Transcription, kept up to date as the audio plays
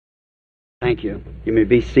Thank you. You may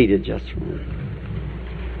be seated just for a moment.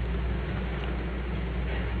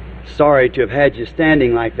 Sorry to have had you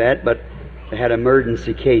standing like that, but they had an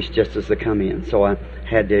emergency case just as they come in, so I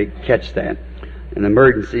had to catch that. And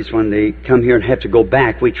emergencies, when they come here and have to go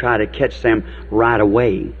back, we try to catch them right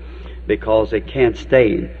away because they can't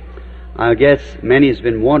stay. I guess many has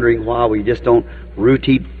been wondering why we just don't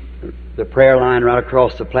rotate the prayer line right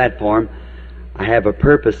across the platform. I have a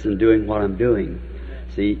purpose in doing what I'm doing.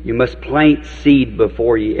 See, you must plant seed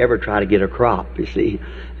before you ever try to get a crop, you see.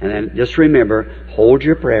 And then just remember, hold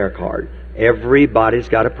your prayer card. Everybody's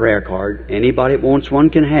got a prayer card. Anybody that wants one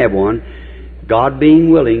can have one. God being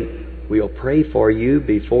willing, we'll pray for you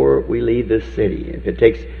before we leave this city. If it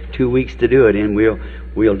takes 2 weeks to do it, and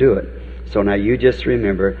we'll do it. So now you just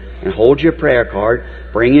remember, and hold your prayer card,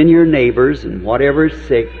 bring in your neighbors and whatever is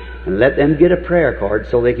sick, and let them get a prayer card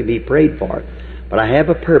so they can be prayed for. But I have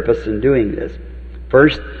a purpose in doing this.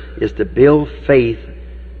 First is to build faith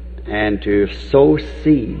and to sow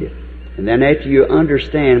seed. And then after you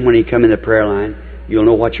understand when you come in the prayer line, you'll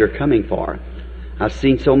know what you're coming for. I've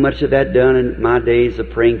seen so much of that done in my days of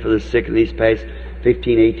praying for the sick in these past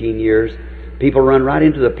 15, 18 years. People run right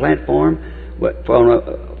into the platform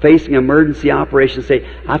facing emergency operations, say,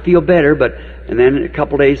 I feel better, and then a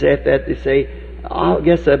couple days after that they say, I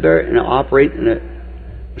guess I better operate, and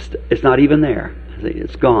it's not even there.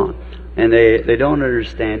 It's gone. And they don't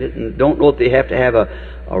understand it and don't know if they have to have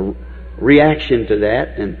a reaction to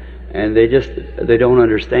that, and they don't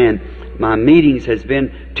understand. My meetings has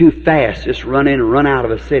been too fast, just run in and run out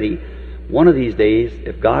of a city. One of these days,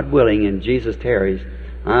 if God willing and Jesus tarries,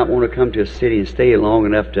 I want to come to a city and stay long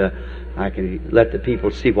enough I can let the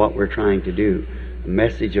people see what we're trying to do. The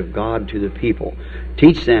message of God to the people.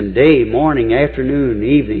 Teach them day, morning, afternoon,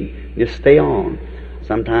 evening. Just stay on.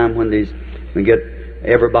 Sometime when we get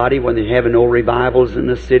everybody, when they're having no revivals in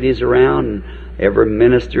the cities around, and every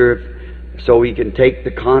minister, so we can take the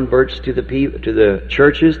converts to the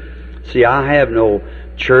churches. See, I have no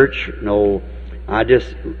church, I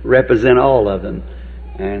just represent all of them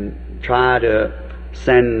and try to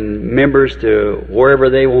send members to wherever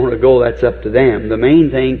they want to go. That's up to them. The main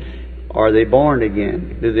thing, are they born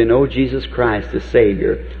again? Do they know Jesus Christ as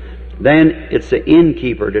Savior? Then it's the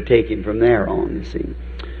innkeeper to take him from there on, you see.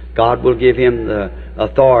 God will give him the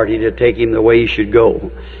authority to take him the way he should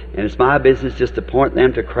go. And it's my business just to point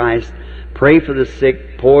them to Christ, pray for the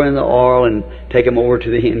sick, pour in the oil, and take them over to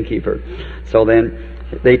the innkeeper. So then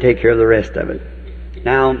they take care of the rest of it.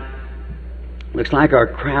 Now, looks like our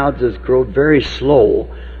crowds has grown very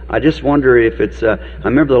slow. I just wonder if it's... I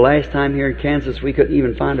remember the last time here in Kansas we couldn't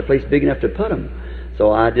even find a place big enough to put them.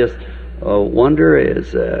 So I just wonder,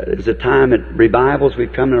 is the time at revivals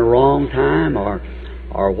we've come in a wrong time, or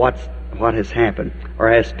what has happened? Or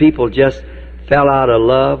has people just fell out of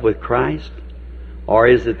love with Christ? Or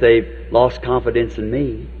is it they've lost confidence in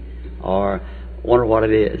me? Or wonder what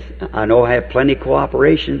it is. I know I have plenty of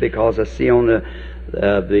cooperation because I see on the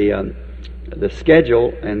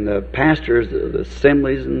schedule and the pastors, the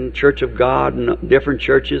assemblies and Church of God and different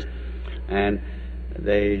churches, and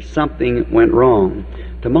something went wrong.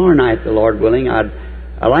 Tomorrow night, the Lord willing, I'd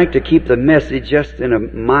like to keep the message just in a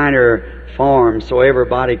minor form so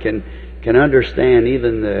everybody can understand,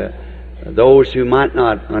 even those who might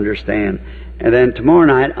not understand. And then tomorrow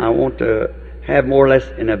night I want to have more or less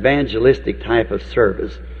an evangelistic type of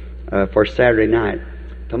service for Saturday night.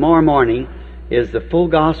 Tomorrow morning is the full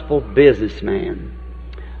gospel businessman.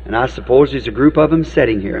 And I suppose there's a group of them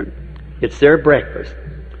sitting here. It's their breakfast.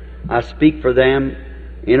 I speak for them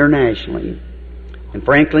internationally. And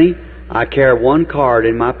frankly, I carry one card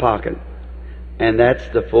in my pocket, and that's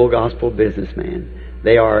the full gospel businessman.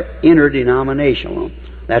 They are interdenominational.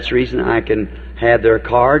 That's the reason I can have their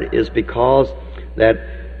card, is because that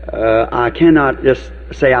I cannot just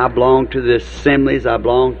say I belong to the assemblies, I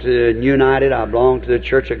belong to United, I belong to the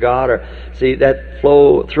Church of God, or see, that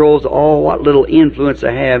throws all what little influence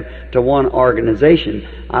I have to one organization.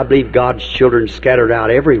 I believe God's children scattered out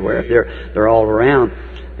everywhere. They're all around.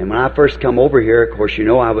 And when I first come over here, of course, you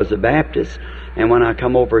know I was a Baptist. And when I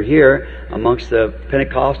come over here amongst the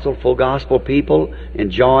Pentecostal, full gospel people,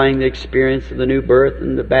 enjoying the experience of the new birth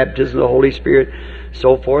and the baptism of the Holy Spirit,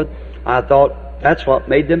 so forth, I thought that's what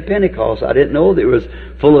made them Pentecostals. I didn't know that it was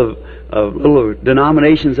full of little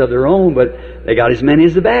denominations of their own, but they got as many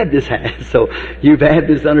as the Baptists has. So you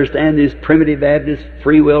Baptists understand these primitive Baptists,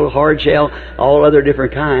 free will, hard shell, all other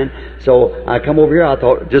different kind. So I come over here, I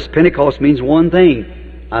thought just Pentecost means one thing.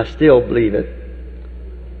 I still believe it.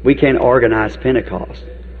 We can't organize Pentecost.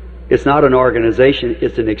 It's not an organization,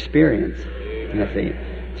 it's an experience. You see.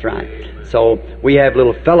 That's right. So we have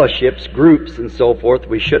little fellowships, groups, and so forth.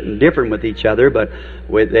 We shouldn't differ with each other, but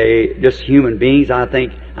with just human beings. I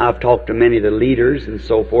think I've talked to many of the leaders and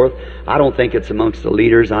so forth. I don't think it's amongst the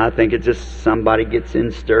leaders. I think it's just somebody gets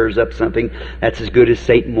in, stirs up something. That's as good as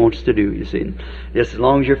Satan wants to do, you see. Just as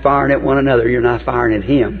long as you're firing at one another, you're not firing at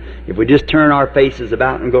him. If we just turn our faces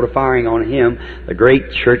about and go to firing on him, the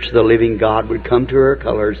great church of the living God would come to her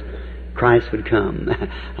colors. Christ would come.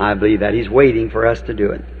 I believe that. He's waiting for us to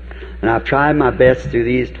do it. And I've tried my best through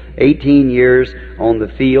these 18 years on the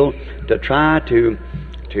field to try to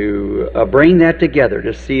bring that together,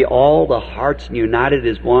 to see all the hearts united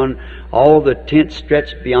as one, all the tents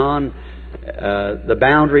stretched beyond the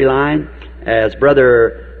boundary line. As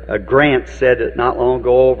Brother Grant said it not long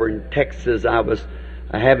ago over in Texas, I was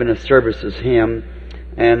having a service as him,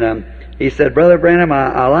 and he said, Brother Branham,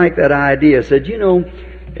 I like that idea. He said, you know,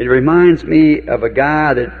 it reminds me of a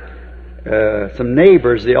guy that some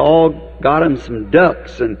neighbors, they all got him some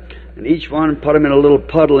ducks, and each one put them in a little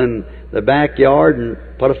puddle in the backyard and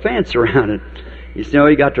put a fence around it. You know,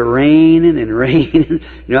 he got to raining and raining.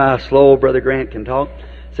 You know how slow Brother Grant can talk?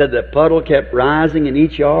 Said the puddle kept rising in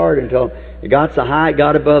each yard until it got so high it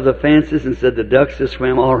got above the fences, and said the ducks just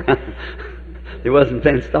swam all around. It wasn't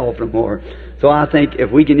fenced off no more. So I think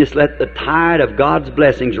if we can just let the tide of God's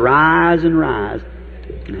blessings rise and rise,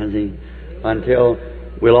 until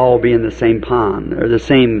we'll all be in the same pond or the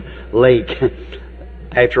same lake.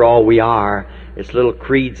 After all, we are. It's little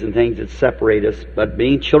creeds and things that separate us, but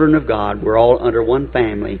being children of God, we're all under one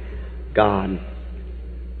family, God.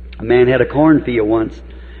 A man had a cornfield once.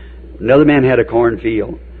 Another man had a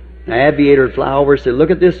cornfield. An aviator would fly over and say,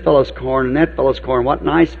 look at this fellow's corn and that fellow's corn. What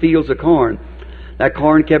nice fields of corn. That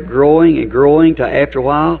corn kept growing and growing till after a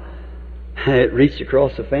while it reached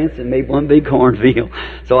across the fence and made one big cornfield.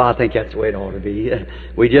 So I think that's the way it ought to be.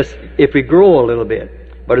 If we grow a little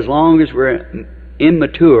bit, but as long as we're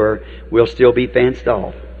immature, we'll still be fenced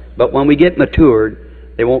off. But when we get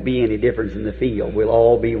matured, there won't be any difference in the field. We'll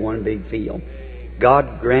all be one big field.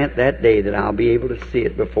 God grant that day that I'll be able to see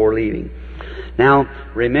it before leaving. Now,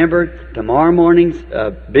 remember, tomorrow morning's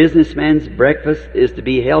businessman's breakfast is to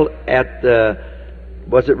be held at the,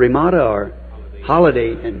 was it Ramada or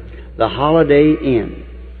Holiday Inn? The Holiday Inn.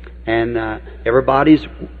 And everybody's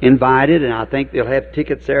invited, and I think they'll have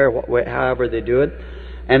tickets there, however they do it.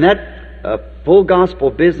 And that full gospel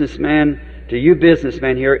businessman, to you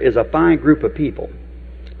businessmen here, is a fine group of people.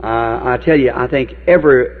 I tell you, I think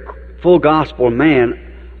every full gospel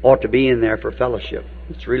man ought to be in there for fellowship.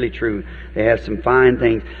 It's really true. They have some fine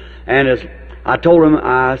things. And as I told them,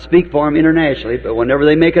 I speak for them internationally, but whenever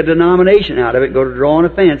they make a denomination out of it, go to draw on a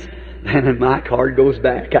fence, then my card goes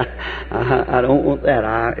back. I don't want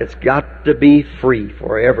that. It's got to be free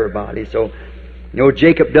for everybody. So, you know,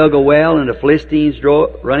 Jacob dug a well, and the Philistines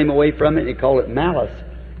run him away from it, and he called it malice.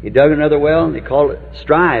 He dug another well, and he called it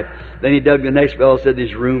strife. Then he dug the next well and said,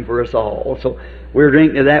 there's room for us all. So we're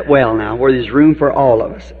drinking to that well now, where there's room for all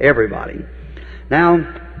of us, everybody.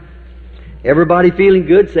 Now, everybody feeling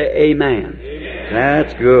good, say amen. Amen.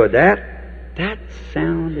 That's good. That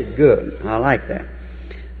sounded good. I like that.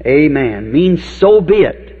 Amen. Means so be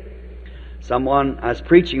it. I was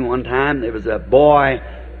preaching one time, there was a boy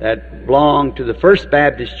that belonged to the First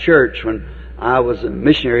Baptist Church when I was a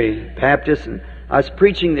missionary Baptist, and I was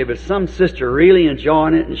preaching. There was some sister really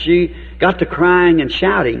enjoying it, and she got to crying and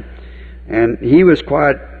shouting. And he was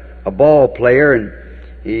quite a ball player, and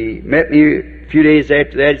he met me a few days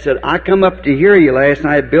after that. He said, I come up to hear you last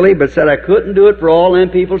night, Billy, but said I couldn't do it for all them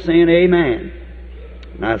people saying amen.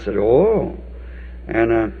 And I said, oh.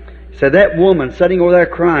 And said, that woman sitting over there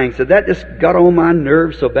crying, said, that just got on my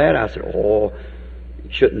nerves so bad. I said, oh, you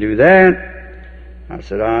shouldn't do that. I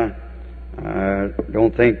said, I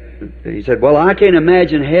don't think. He said, well, I can't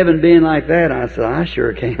imagine heaven being like that. I said, I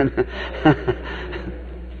sure can.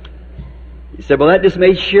 He said, well, that just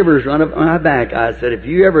made shivers run up my back. I said, if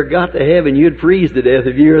you ever got to heaven, you'd freeze to death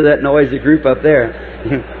if you hear that noisy group up there.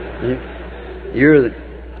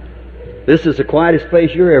 This is the quietest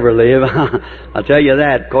place you ever live. I'll tell you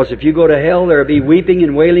that. Because if you go to hell, there'll be weeping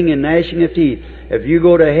and wailing and gnashing of teeth. If you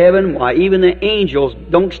go to heaven, why, even the angels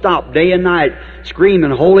don't stop day and night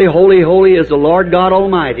screaming, holy, holy, holy is the Lord God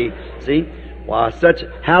Almighty. See? Why, such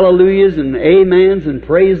hallelujahs and amens and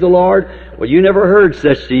praise the Lord. Well, you never heard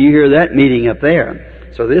such till you hear that meeting up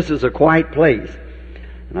there. So this is a quiet place.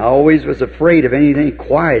 And I always was afraid of anything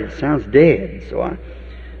quiet. It sounds dead. So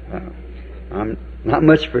I'm not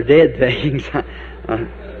much for dead things.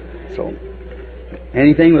 So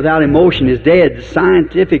anything without emotion is dead.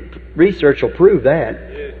 Scientific research will prove that.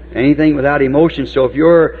 Anything without emotion. So if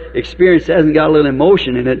your experience hasn't got a little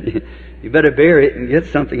emotion in it, You better bury it and get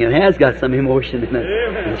something that has got some emotion in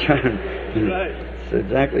it. That's right. It's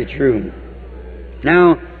exactly true.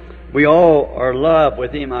 Now, we all are loved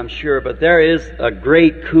with Him, I'm sure, but there is a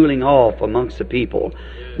great cooling off amongst the people.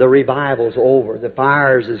 The revival's over. The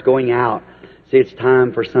fires is going out. See, it's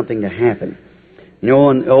time for something to happen. You know,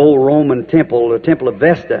 in the old Roman temple, the temple of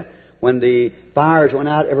Vesta, when the fires went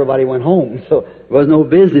out, everybody went home. So there was no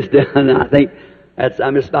business done. I think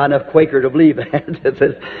I'm just not enough Quaker to believe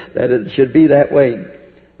that it should be that way.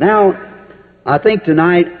 Now, I think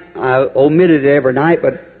tonight, I omitted it every night,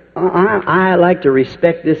 but I like to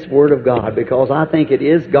respect this Word of God because I think it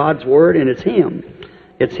is God's Word and it's Him.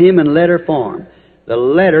 It's Him in letter form. The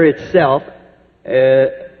letter itself,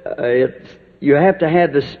 you have to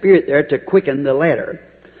have the Spirit there to quicken the letter.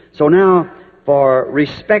 So now, for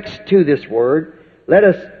respects to this Word, let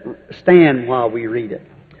us stand while we read it.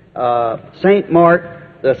 St.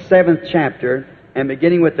 Mark, the 7th chapter, and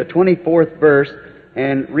beginning with the 24th verse,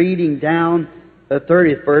 and reading down the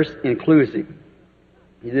 30th verse inclusive.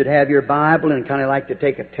 You that have your Bible and kind of like to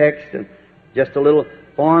take a text and just a little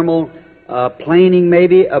formal planing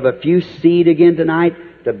maybe of a few seed again tonight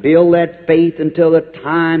to build that faith until the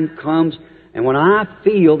time comes. And when I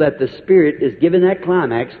feel that the Spirit is giving that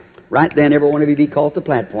climax, right then every one of you be called to the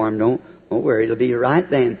platform. Don't worry, it'll be right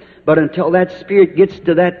then. But until that Spirit gets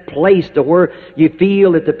to that place to where you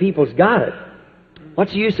feel that the people's got it,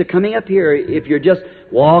 what's the use of coming up here if you're just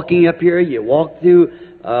walking up here? You walk through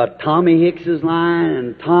Tommy Hicks's line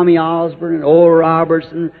and Tommy Osborne and Oral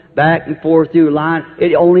Robertson, back and forth through line.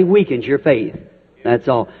 It only weakens your faith. That's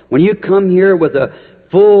all. When you come here with a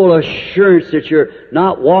full assurance that you're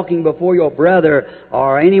not walking before your brother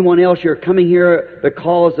or anyone else, you're coming here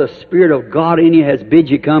because the Spirit of God in you has bid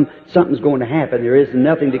you come, something's going to happen. There is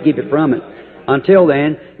nothing to keep it from it. Until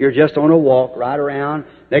then, you're just on a walk right around.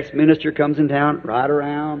 Next minister comes in town, right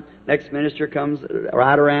around. Next minister comes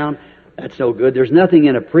right around. That's no good. There's nothing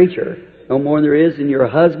in a preacher, no more than there is in your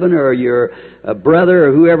husband or your brother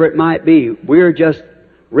or whoever it might be. We're just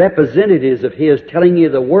representatives of His telling you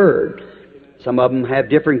the Word. Some of them have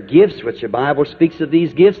different gifts, which the Bible speaks of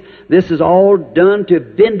these gifts. This is all done to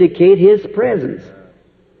vindicate His presence.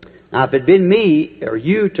 Now, if it had been me, or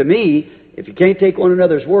you to me, if you can't take one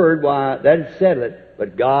another's word, why, that'd settle it.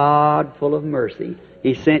 But God, full of mercy,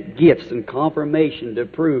 He sent gifts and confirmation to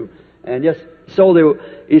prove. And just so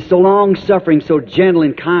He's so long-suffering, so gentle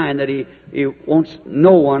and kind that He wants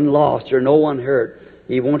no one lost or no one hurt.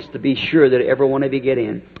 He wants to be sure that every one of you get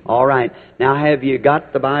in. All right. Now, have you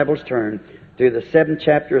got the Bibles turned to the 7th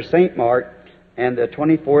chapter of St. Mark and the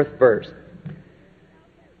 24th verse?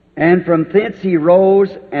 And from thence he rose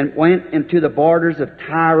and went into the borders of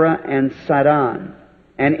Tyre and Sidon,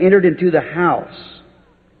 and entered into the house,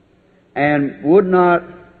 and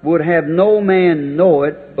would have no man know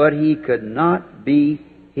it, but he could not be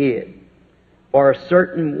hid. For a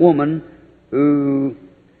certain woman whose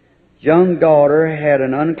young daughter had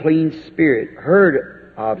an unclean spirit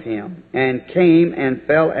heard of him, and came and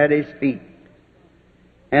fell at his feet.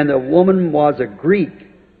 And the woman was a Greek,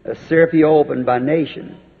 a Syrophoenician by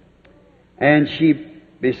nation. And she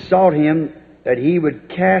besought him that he would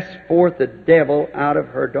cast forth the devil out of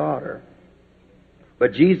her daughter.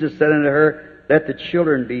 But Jesus said unto her, Let the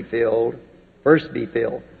children first be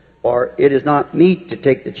filled, for it is not meet to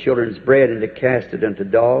take the children's bread and to cast it unto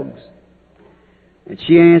dogs. And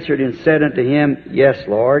she answered and said unto him, Yes,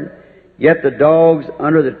 Lord, yet the dogs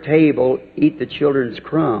under the table eat the children's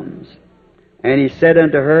crumbs. And he said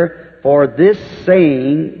unto her, For this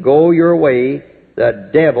saying, go your way,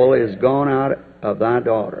 the devil is gone out of thy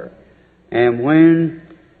daughter. And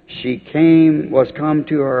when she was come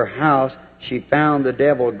to her house, she found the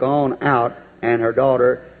devil gone out, and her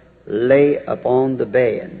daughter lay upon the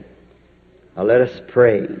bed. Now let us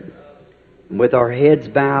pray. With our heads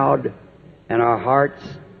bowed and our hearts,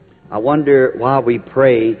 I wonder while we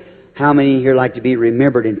pray, how many here like to be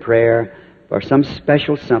remembered in prayer for some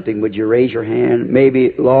special something? Would you raise your hand?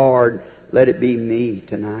 Maybe, Lord, let it be me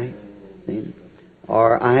tonight.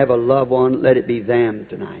 Or I have a loved one, let it be them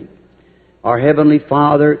tonight. Our Heavenly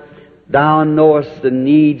Father, Thou knowest the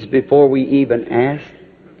needs before we even ask.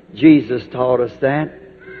 Jesus taught us that.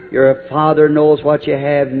 Your Father knows what you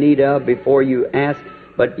have need of before you ask,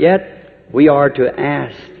 but yet we are to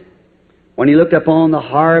ask. When He looked upon the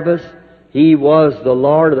harvest, He was the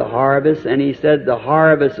Lord of the harvest, and He said, The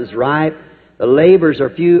harvest is ripe, the labors are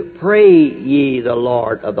few. Pray ye the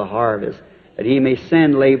Lord of the harvest, that He may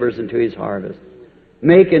send labors into His harvest.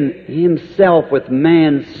 Making Himself with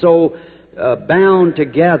man so bound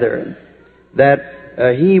together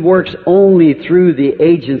that He works only through the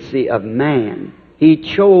agency of man. He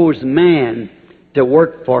chose man to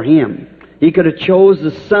work for Him. He could have chose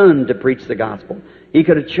the sun to preach the gospel. He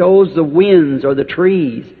could have chose the winds or the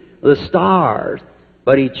trees or the stars,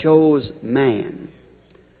 but He chose man.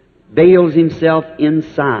 Veils Himself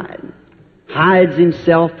inside, hides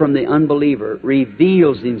Himself from the unbeliever,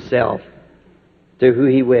 reveals Himself to who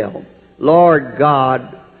He will. Lord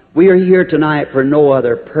God, we are here tonight for no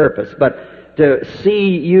other purpose but to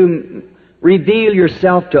see You reveal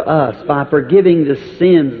Yourself to us by forgiving the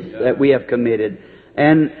sins that we have committed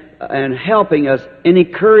and helping us and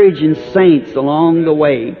encouraging saints along the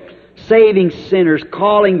way, saving sinners,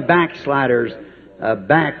 calling backsliders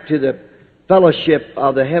back to the fellowship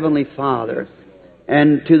of the Heavenly Father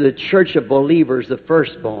and to the church of believers, the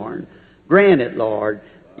firstborn. Grant it, Lord.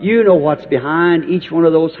 You know what's behind each one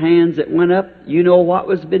of those hands that went up. You know what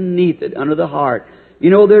was beneath it, under the heart. You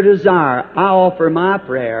know their desire. I offer my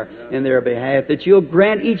prayer in their behalf that You'll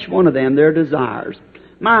grant each one of them their desires.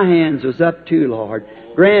 My hands was up too, Lord.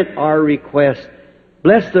 Grant our request.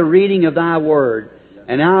 Bless the reading of Thy Word.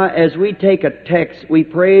 And now as we take a text, we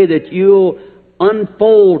pray that You'll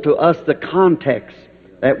unfold to us the context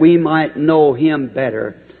that we might know Him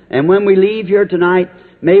better. And when we leave here tonight,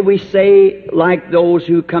 may we say like those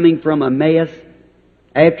who coming from Emmaus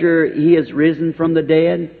after He has risen from the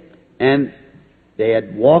dead, and they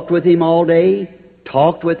had walked with Him all day,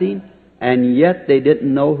 talked with Him, and yet they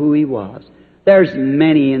didn't know who He was. There's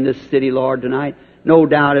many in this city, Lord, tonight, no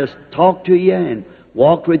doubt has talked to You and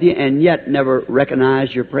walked with You and yet never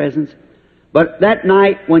recognized Your presence. But that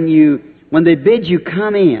night when they bid you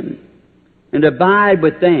come in and abide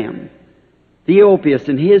with them, Theophilus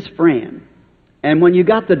and his friend, and when you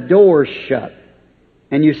got the doors shut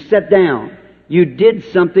and you sat down, you did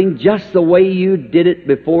something just the way you did it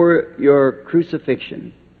before your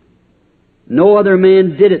crucifixion. No other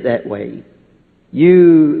man did it that way.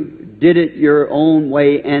 You did it your own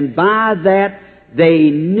way, and by that they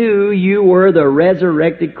knew you were the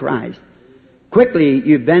resurrected Christ. Quickly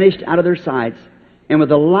you vanished out of their sights, and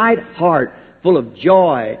with a light heart full of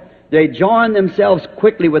joy, they joined themselves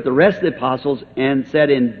quickly with the rest of the apostles and said,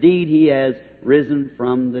 Indeed, He has risen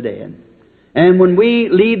from the dead. And when we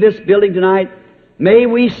leave this building tonight, may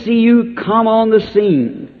we see You come on the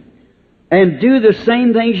scene and do the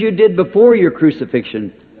same things You did before your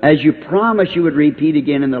crucifixion, as You promised You would repeat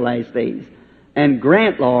again in the last days. And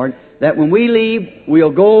grant, Lord, that when we leave,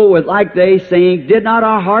 we'll go with like they saying, Did not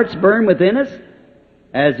our hearts burn within us?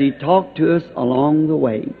 As He talked to us along the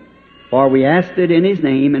way. For we asked it in His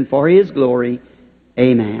name and for His glory.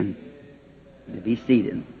 Amen. Be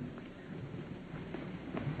seated.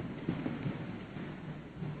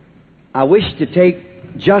 I wish to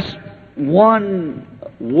take just one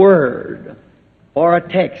word for a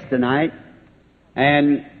text tonight.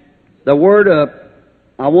 And the word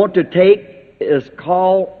I want to take is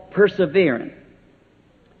called Perseverant.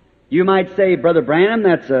 You might say, Brother Branham,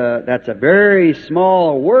 that's a very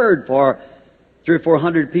small word for 300 or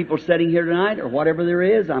 400 people sitting here tonight, or whatever there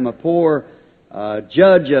is. I'm a poor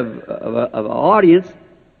judge of an audience,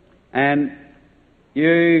 and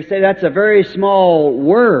you say that's a very small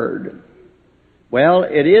word. Well,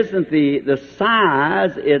 it isn't the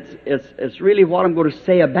size. It's really what I'm going to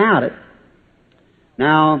say about it.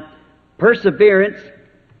 Now, perseverance,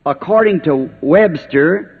 according to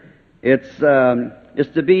Webster, it's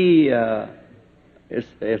to be a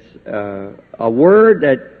word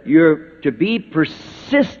that you're to be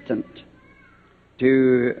persistent.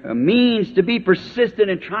 Means to be persistent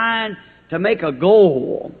in trying to make a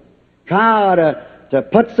goal. Try to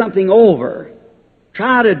put something over.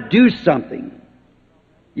 Try to do something.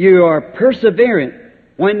 You are perseverant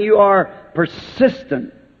when you are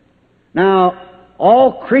persistent. Now,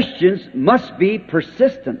 all Christians must be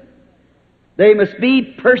persistent. They must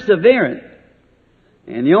be perseverant.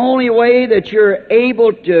 And the only way that you're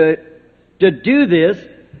able to do this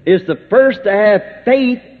is to first to have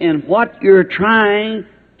faith in what you're trying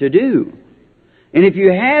to do. And if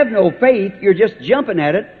you have no faith, you're just jumping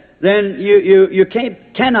at it, then you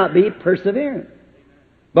cannot be perseverant.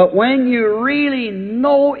 But when you really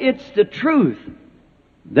know it's the truth,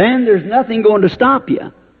 then there's nothing going to stop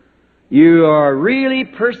you. You are really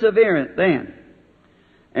perseverant then.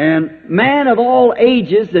 And man of all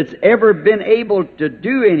ages that's ever been able to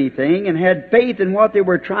do anything and had faith in what they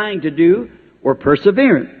were trying to do were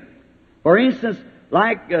perseverant. For instance,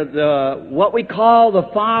 like what we call the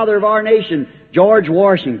father of our nation, George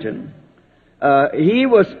Washington. He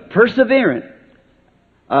was perseverant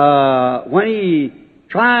when he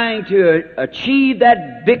trying to achieve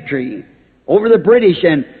that victory over the British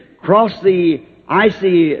and cross the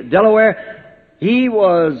icy Delaware. He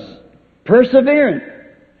was perseverant.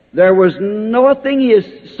 There was nothing.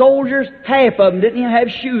 His soldiers, half of them, didn't even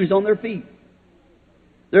have shoes on their feet.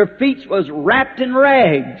 Their feet was wrapped in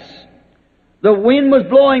rags. The wind was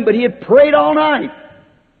blowing, but he had prayed all night.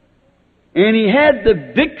 And he had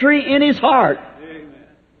the victory in his heart. Amen.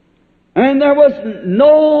 And there was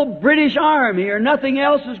no British army or nothing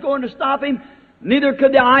else was going to stop him. Neither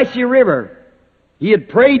could the icy river. He had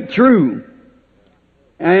prayed through.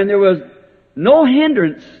 And there was no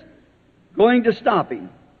hindrance going to stop him.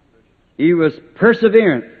 He was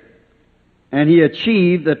perseverant. And he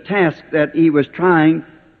achieved the task that he was trying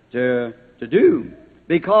to do.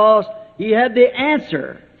 Because he had the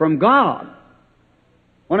answer from God.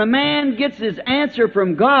 When a man gets his answer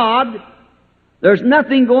from God, there's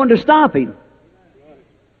nothing going to stop him.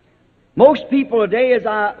 Most people today, as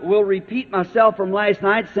I will repeat myself from last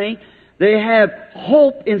night, saying they have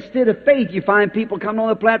hope instead of faith. You find people coming on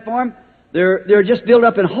the platform, they're just built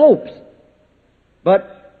up in hopes.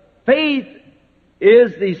 But faith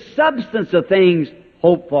is the substance of things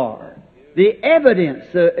hoped for. The evidence.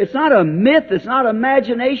 It's not a myth, it's not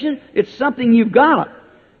imagination, it's something you've got.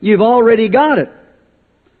 You've already got it.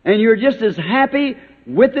 And you're just as happy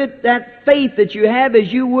with it, that faith that you have,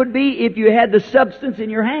 as you would be if you had the substance in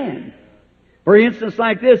your hand. For instance,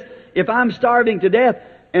 like this, if I'm starving to death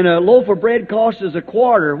and a loaf of bread costs us a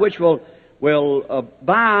quarter, which will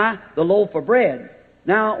buy the loaf of bread.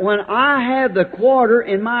 Now, when I have the quarter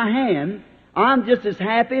in my hand, I'm just as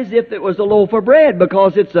happy as if it was a loaf of bread,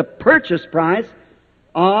 because it's a purchase price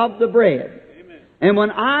of the bread. And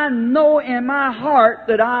when I know in my heart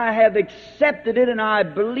that I have accepted it and I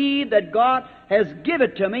believe that God has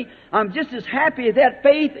given it to me, I'm just as happy with that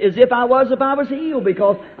faith as if I was healed,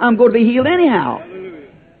 because I'm going to be healed anyhow.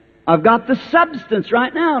 I've got the substance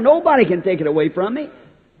right now. Nobody can take it away from me.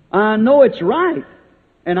 I know it's right.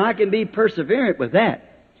 And I can be perseverant with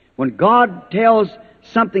that. When God tells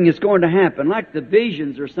something is going to happen, like the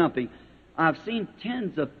visions or something, I've seen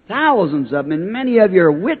tens of thousands of them, and many of you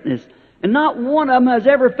are witness. And not one of them has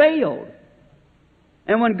ever failed.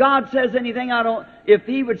 And when God says anything, if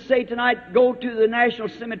He would say tonight, go to the National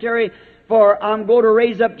Cemetery for I'm going to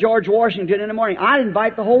raise up George Washington in the morning, I'd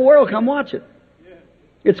invite the whole world, come watch it.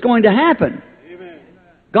 It's going to happen. Amen.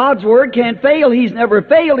 God's Word can't fail. He's never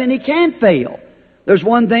failed, and He can't fail. There's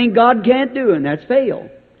one thing God can't do, and that's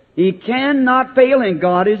fail. He cannot fail, and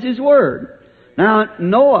God is His Word. Now,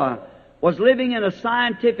 Noah was living in a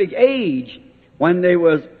scientific age when they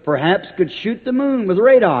perhaps could shoot the moon with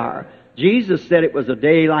radar. Jesus said it was a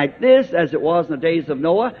day like this, as it was in the days of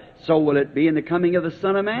Noah, so will it be in the coming of the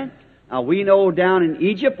Son of Man. Now, we know down in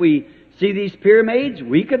Egypt, we see these pyramids.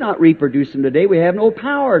 We could not reproduce them today. We have no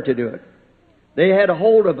power to do it. They had a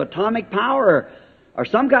hold of atomic power or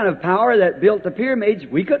some kind of power that built the pyramids.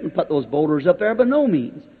 We couldn't put those boulders up there by no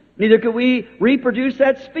means. Neither could we reproduce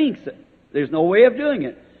that Sphinx. There's no way of doing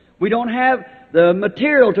it. We don't have the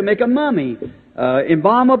material to make a mummy,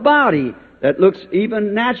 embalm a body that looks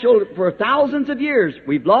even natural for thousands of years.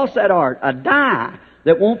 We've lost that art. A dye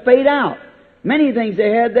that won't fade out. Many things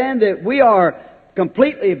they had then that we are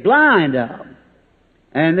completely blind of.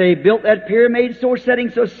 And they built that pyramid so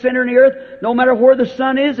setting so center in the earth, no matter where the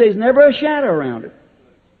sun is, there's never a shadow around it.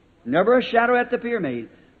 Never a shadow at the pyramid.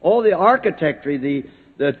 All the architecture,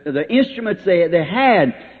 the instruments they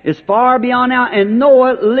had is far beyond now. And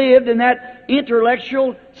Noah lived in that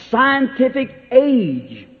intellectual, scientific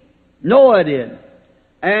age. Noah did.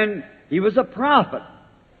 And he was a prophet.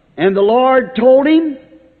 And the Lord told him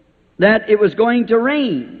that it was going to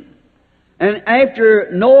rain. And after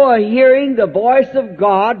Noah hearing the voice of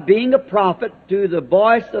God, being a prophet, to the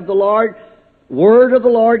voice of the Lord, word of the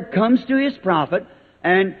Lord comes to his prophet,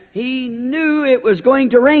 and he knew it was going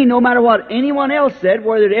to rain no matter what anyone else said,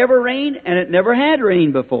 whether it ever rained, and it never had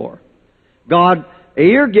rained before. God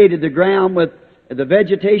irrigated the ground with the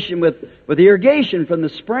vegetation with irrigation from the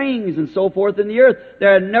springs and so forth in the earth.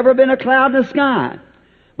 There had never been a cloud in the sky.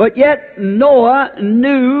 But yet Noah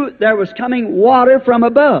knew there was coming water from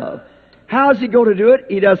above. How's he going to do it?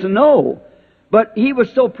 He doesn't know. But he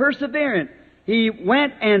was so perseverant. He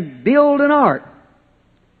went and built an ark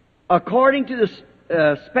according to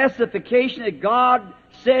the specification that God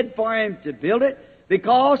said for him to build it,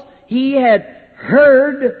 because he had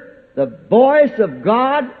heard the voice of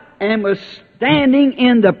God and was standing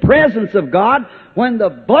in the presence of God when the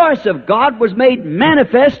voice of God was made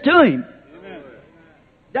manifest to him. Amen.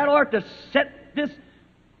 That ought to set this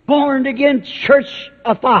born-again church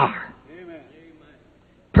afire.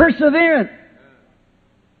 Perseverant.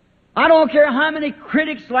 I don't care how many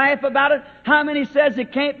critics laugh about it, how many says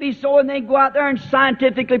it can't be so, and they go out there and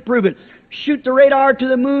scientifically prove it. Shoot the radar to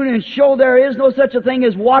the moon and show there is no such a thing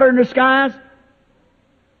as water in the skies.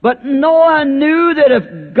 But Noah knew that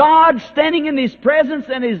if God standing in His presence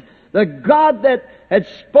and the God that had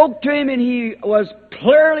spoke to him, and he was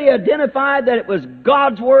clearly identified that it was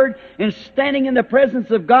God's Word, and standing in the presence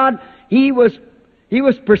of God, he was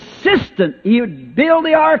persistent. He would build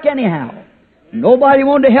the ark anyhow. Nobody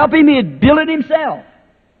wanted to help him. He'd build it himself.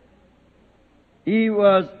 He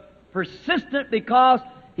was persistent because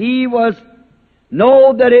he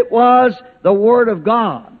know that it was the Word of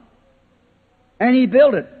God. And he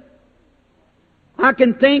built it. I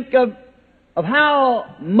can think of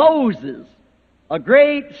how Moses, a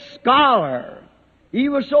great scholar, he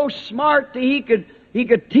was so smart that he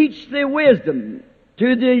could teach the wisdom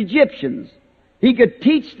to the Egyptians. He could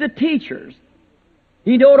teach the teachers.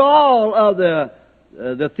 He knew all of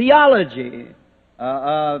the theology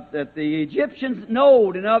that the Egyptians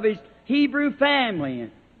knowed, and of his Hebrew family.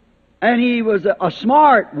 And he was a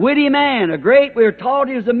smart, witty man, we were taught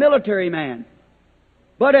he was a military man.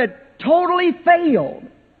 But had totally failed.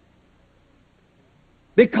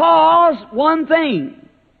 Because, one thing,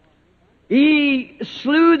 he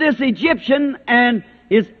slew this Egyptian and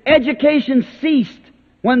his education ceased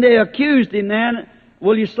when they accused him then,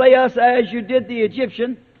 will you slay us as you did the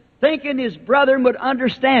Egyptian? Thinking his brethren would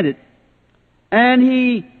understand it. And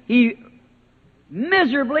he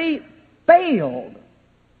miserably failed.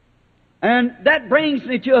 And that brings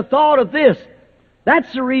me to a thought of this.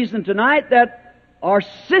 That's the reason tonight that our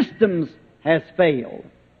systems has failed.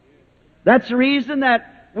 That's the reason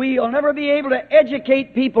that we'll never be able to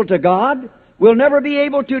educate people to God. We'll never be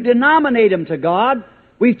able to denominate them to God.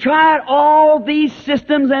 We've tried all these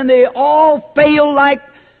systems and they all fell like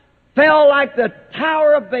the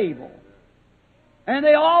Tower of Babel. And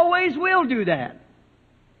they always will do that.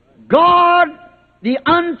 God, the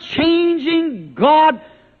unchanging God,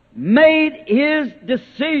 made His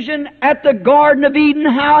decision at the Garden of Eden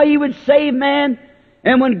how He would save man.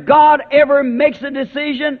 And when God ever makes a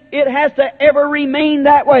decision, it has to ever remain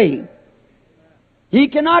that way. He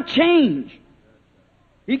cannot change.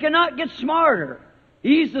 He cannot get smarter.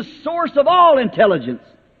 He's the source of all intelligence.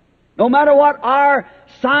 No matter what our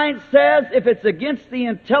science says, if it's against the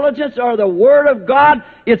intelligence or the Word of God,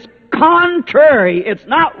 it's contrary. It's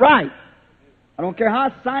not right. I don't care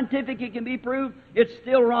how scientific it can be proved, it's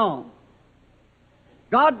still wrong.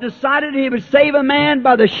 God decided He would save a man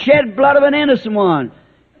by the shed blood of an innocent one.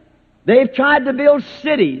 They've tried to build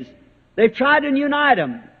cities. They've tried to unite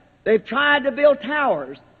them. They've tried to build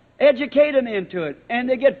towers, educate them into it, and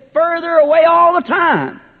they get further away all the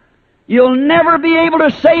time. You'll never be able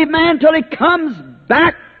to save man till he comes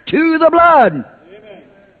back to the blood. Amen.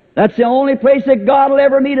 That's the only place that God will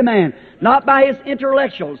ever meet a man. Not by his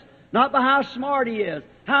intellectuals, not by how smart he is,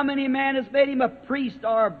 how many man has made him a priest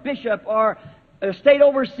or a bishop or a state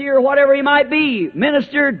overseer, whatever he might be,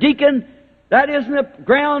 minister, deacon. That isn't the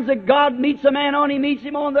grounds that God meets a man on. He meets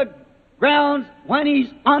him on the grounds when he's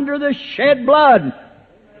under the shed blood.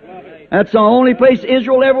 That's the only place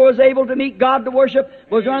Israel ever was able to meet God to worship,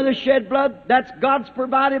 was under the shed blood. That's God's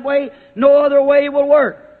provided way. No other way will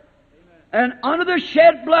work. And under the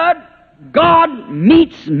shed blood, God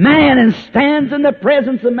meets man and stands in the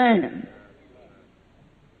presence of man.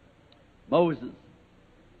 Moses,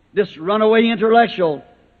 this runaway intellectual,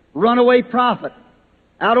 runaway prophet,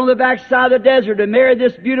 out on the backside of the desert and married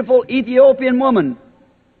this beautiful Ethiopian woman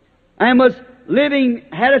and was living,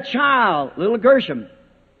 had a child, little Gershom.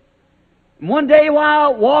 One day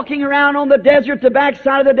while walking around on the desert, the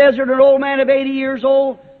backside of the desert, an old man of 80 years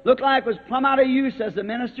old, looked like was plumb out of use as a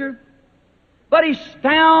minister. But he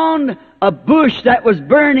found a bush that was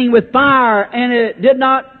burning with fire and it did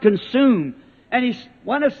not consume. And he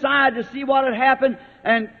went aside to see what had happened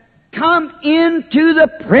and come into the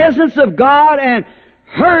presence of God and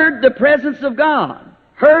heard the presence of God,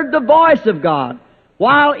 heard the voice of God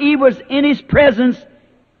while he was in His presence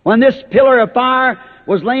when this pillar of fire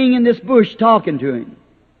was laying in this bush talking to him.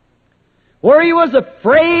 Where he was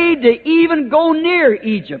afraid to even go near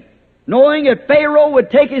Egypt, knowing that Pharaoh would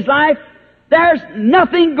take his life. There's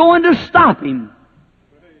nothing going to stop him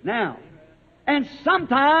now. And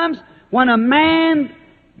sometimes when a man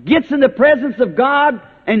gets in the presence of God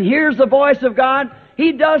and hears the voice of God,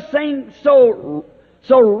 he does things so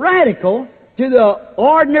radical to the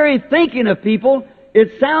ordinary thinking of people,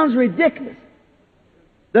 it sounds ridiculous.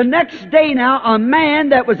 The next day now, a man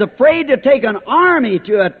that was afraid to take an army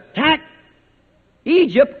to attack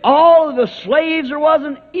Egypt, all of the slaves there was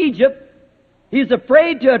in Egypt, he's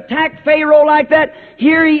afraid to attack Pharaoh like that.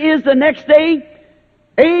 Here he is the next day,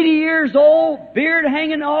 80 years old, beard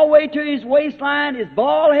hanging all the way to his waistline, his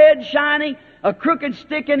bald head shining, a crooked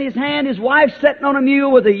stick in his hand, his wife sitting on a mule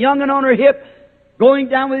with a young'un on her hip, going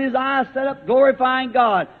down with his eyes set up, glorifying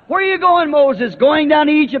God. Where are you going, Moses? Going down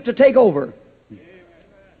to Egypt to take over.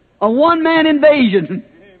 A one-man invasion.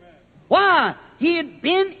 Why? He had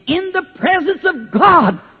been in the presence of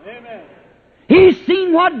God. He's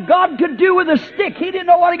seen what God could do with a stick. He didn't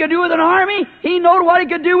know what He could do with an army. He knew what He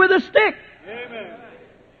could do with a stick.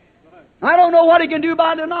 I don't know what He can do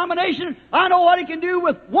by denomination. I know what He can do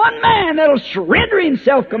with one man that'll surrender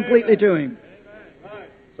himself completely to Him.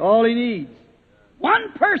 That's all He needs.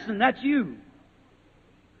 One person, that's you.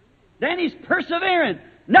 Then He's perseverant.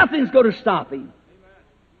 Nothing's going to stop Him.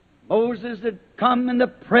 Moses had come in the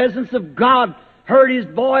presence of God, heard His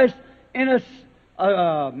voice in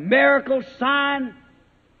a miracle sign.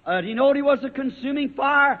 He knew He was a consuming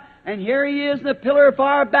fire, and here He is in a pillar of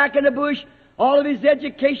fire back in the bush. All of his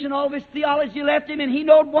education, all of his theology left him, and he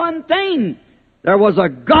knowed one thing. There was a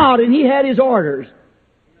God, and he had His orders.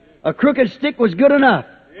 A crooked stick was good enough.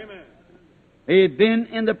 He had been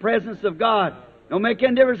in the presence of God. Don't make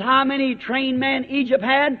any difference how many trained men Egypt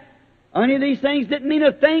had. Any of these things didn't mean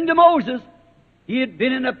a thing to Moses. He had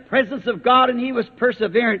been in the presence of God, and he was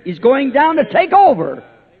perseverant. He's going down to take over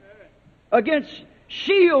against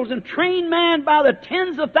shields and trained men by the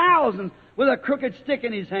tens of thousands with a crooked stick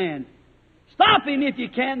in his hand. Stop him if you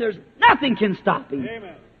can. There's nothing can stop him.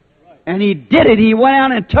 And he did it. He went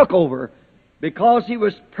out and took over because he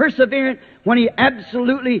was perseverant when he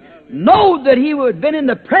absolutely knew that he had been in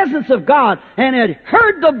the presence of God and had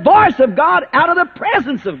heard the voice of God out of the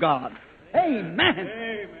presence of God.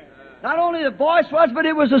 Amen. Not only the voice was, but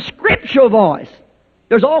it was a scriptural voice.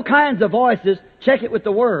 There's all kinds of voices. Check it with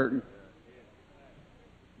the Word.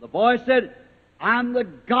 The voice said, I'm the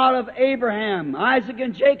God of Abraham, Isaac,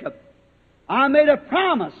 and Jacob. I made a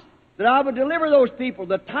promise that I would deliver those people.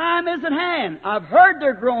 The time is at hand. I've heard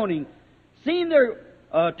their groaning, seen their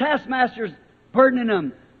taskmasters burdening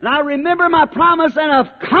them. And I remember my promise, and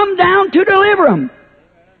I've come down to deliver them.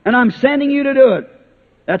 And I'm sending you to do it.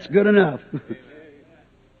 That's good enough.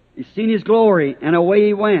 He's seen His glory, and away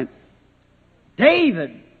he went.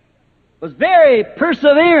 David was very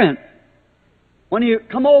perseverant when he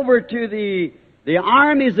come over to the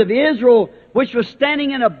armies of Israel, which was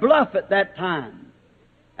standing in a bluff at that time.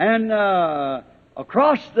 And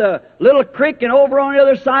across the little creek and over on the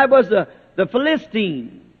other side was the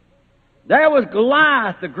Philistine. There was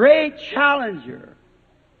Goliath, the great challenger,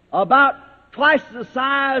 about twice the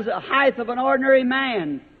size, height of an ordinary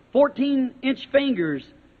man, 14-inch fingers,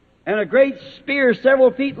 and a great spear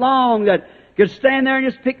several feet long that could stand there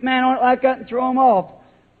and just pick man on it like that and throw him off.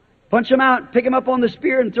 Punch him out, pick him up on the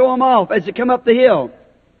spear and throw him off as they come up the hill.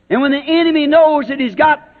 And when the enemy knows that he's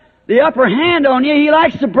got the upper hand on you, he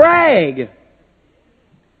likes to brag.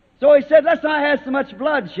 So he said, let's not have so much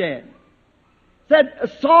bloodshed.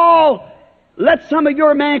 Said, Saul, let some of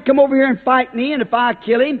your men come over here and fight me, and if I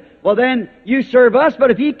kill him, well then you serve us,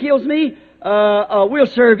 but if he kills me, we'll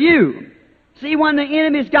serve you. See, when the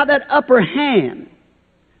enemy's got that upper hand,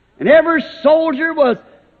 and every soldier was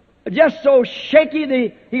just so shaky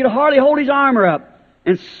that he could hardly hold his armor up.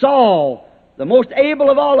 And Saul, the most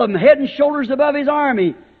able of all of them, head and shoulders above his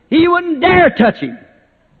army, he wouldn't dare touch him.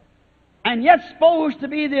 And yet supposed to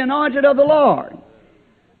be the anointed of the Lord.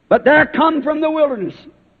 But there come from the wilderness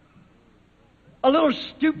a little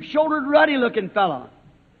stoop-shouldered, ruddy-looking fellow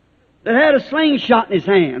that had a slingshot in his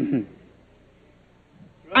hand.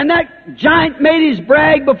 And that giant made his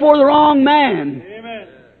brag before the wrong man. Amen.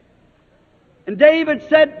 And David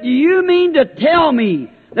said, do you mean to tell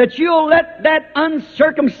me that you'll let that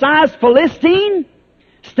uncircumcised Philistine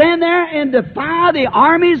stand there and defy the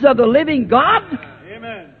armies of the living God?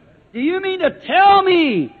 Amen. Do you mean to tell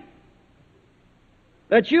me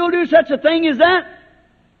that you'll do such a thing as that?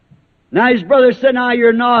 Now his brother said, now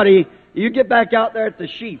you're naughty. You get back out there at the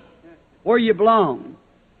sheep where you belong.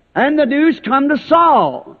 And the news come to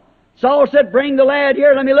Saul. Saul said, bring the lad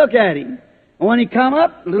here, let me look at him. And when he come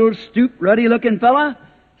up, a little stoop, ruddy-looking fella,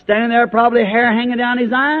 standing there, probably hair hanging down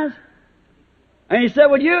his eyes. And he said,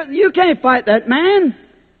 well, you can't fight that man.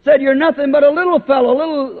 Said, you're nothing but a little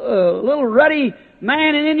fellow, little ruddy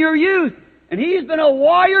man and in your youth. And he's been a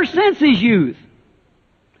warrior since his youth.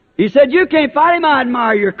 He said, you can't fight him. I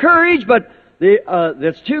admire your courage, but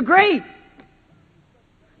that's too great.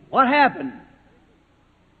 What happened?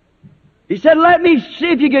 He said, let me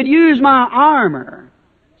see if you could use my armor.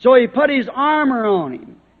 So he put his armor on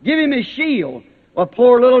him, give him his shield. Well,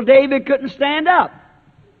 poor little David couldn't stand up.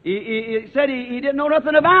 He said he didn't know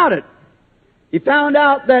nothing about it. He found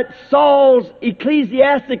out that Saul's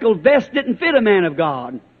ecclesiastical vest didn't fit a man of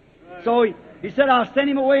God. So he said, I'll send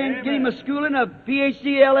him away and get him a schooling, a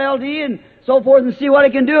PhD, LLD, and so forth, and see what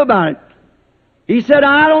he can do about it. He said,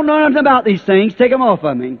 I don't know nothing about these things. Take them off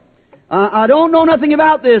of me. I don't know nothing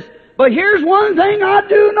about this. But here's one thing I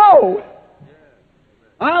do know.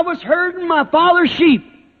 I was herding my father's sheep,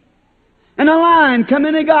 and a lion come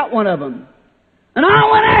in and got one of them. And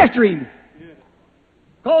I went after him,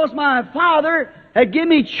 because my father had given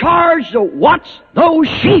me charge to watch those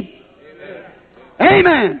sheep.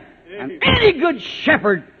 Amen. And any good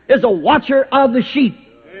shepherd is a watcher of the sheep.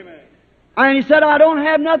 And he said, I don't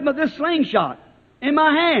have nothing but this slingshot in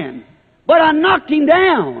my hand. But I knocked him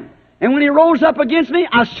down. And when he rose up against me,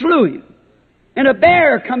 I slew him. And a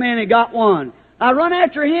bear come in and got one. I run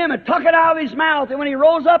after him and took it out of his mouth. And when he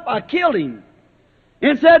rose up, I killed him.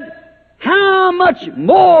 And said, how much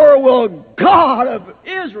more will God of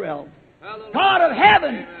Israel, God of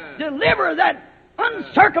heaven, deliver that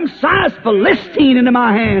uncircumcised Philistine into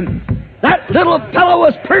my hand? That little fellow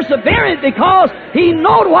was perseverant because he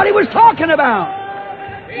knowed what he was talking about.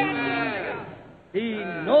 Amen. He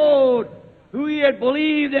knowed who he had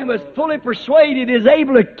believed and was fully persuaded is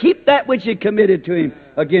able to keep that which he committed to him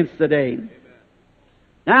against the day.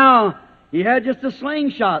 Now, he had just a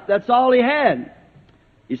slingshot. That's all he had.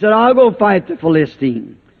 He said, I'll go fight the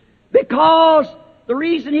Philistine. Because the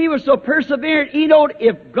reason he was so perseverant, he knew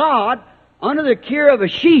if God, under the care of a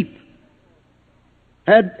sheep,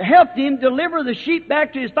 had helped him deliver the sheep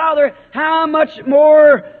back to his father, how much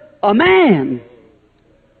more a man?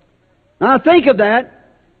 Now think of that.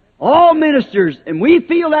 All ministers, and we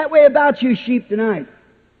feel that way about you sheep tonight.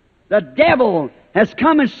 The devil has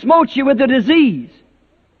come and smote you with a disease.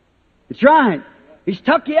 That's right. He's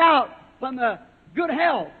took you out from the good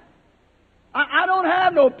health. I don't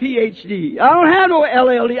have no PhD. I don't have no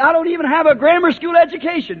LLD. I don't even have a grammar school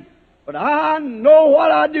education. But I know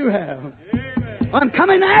what I do have. Amen. I'm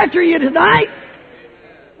coming after you tonight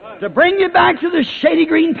to bring you back to the shady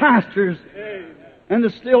green pastures and the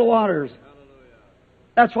still waters.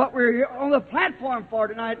 That's what we're here on the platform for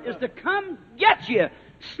tonight, is to come get you,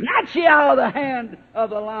 snatch you out of the hand of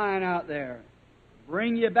the lion out there,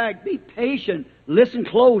 bring you back. Be patient, listen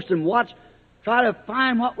close, and watch. Try to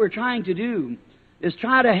find what we're trying to do, is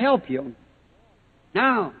try to help you.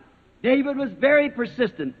 Now, David was very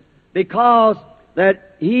persistent because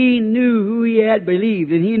that he knew who he had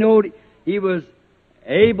believed, and he knew he was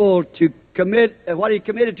able to commit, what he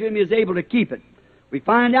committed to him, he was able to keep it. We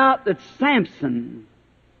find out that Samson,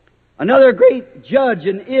 another great judge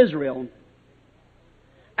in Israel,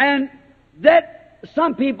 and that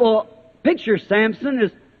some people picture Samson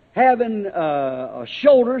as having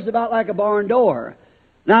shoulders about like a barn door.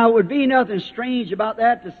 Now, it would be nothing strange about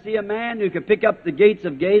that to see a man who could pick up the gates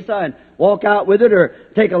of Gaza and walk out with it, or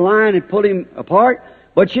take a lion and pull him apart.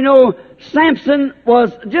 But you know, Samson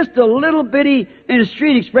was just a little bitty, in a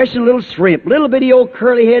street expression, a little shrimp, little bitty old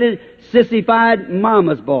curly-headed, sissified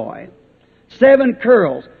mama's boy. 7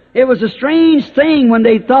 curls. It was a strange thing when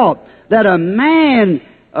they thought that a man,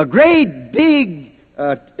 a great big,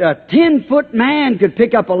 10-foot man could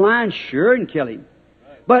pick up a lion, sure, and kill him.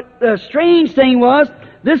 But the strange thing was,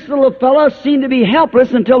 this little fellow seemed to be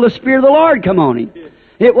helpless until the Spirit of the Lord come on him.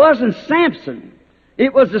 It wasn't Samson.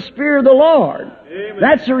 It was the Spirit of the Lord. Amen.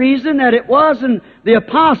 That's the reason that it wasn't the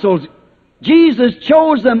apostles. Jesus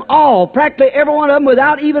chose them all, practically every one of them,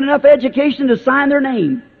 without even enough education to sign their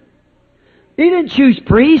name. He didn't choose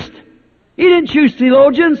priests. He didn't choose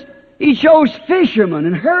theologians. He chose fishermen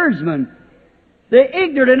and herdsmen, the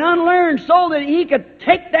ignorant and unlearned, so that he could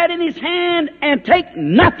take that in his hand and take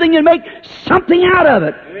nothing and make something out of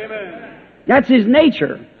it. Amen. That's his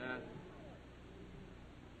nature.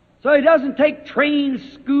 So he doesn't take trained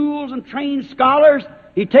schools and trained scholars.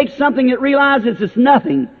 He takes something that realizes it's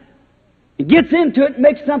nothing. He gets into it and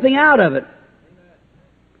makes something out of it.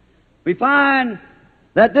 We find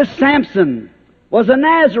that this Samson was a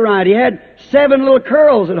Nazarite. He had 7 little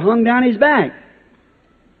curls that hung down his back.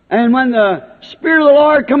 And when the Spirit of the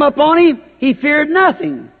Lord come upon him, he feared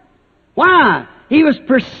nothing. Why? He was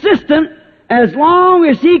persistent as long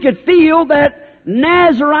as he could feel that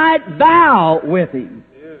Nazarite vow with him.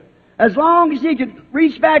 As long as he could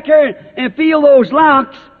reach back there and feel those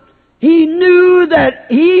locks, he knew that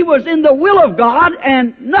he was in the will of God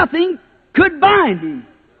and nothing could bind him.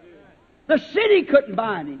 The city couldn't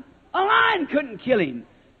bind him. A lion couldn't kill him.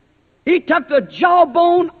 He took the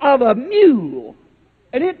jawbone of a mule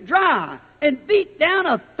and it dry and beat down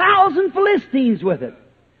 1,000 Philistines with it.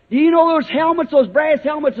 Do you know those helmets, those brass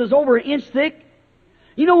helmets is over an inch thick?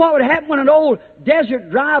 You know what would happen when an old desert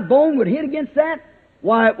dry bone would hit against that?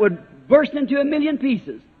 Why, it would burst into 1,000,000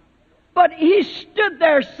 pieces. But he stood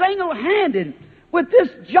there single-handed with this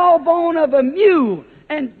jawbone of a mule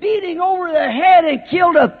and beating over the head and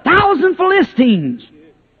killed 1,000 Philistines.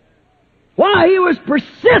 Why, he was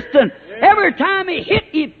persistent. Every time he hit,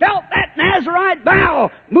 he felt that Nazarite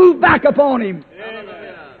vow move back upon him.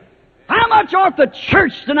 How much ought the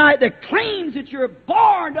church tonight that claims that you're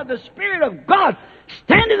born of the Spirit of God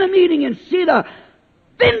stand in the meeting and see the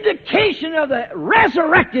vindication of the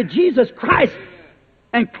resurrected Jesus Christ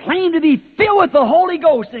and claim to be filled with the Holy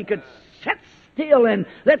Ghost and could sit still and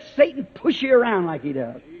let Satan push you around like he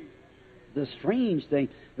does? The strange thing,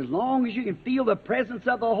 as long as you can feel the presence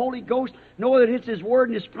of the Holy Ghost, know that it's His Word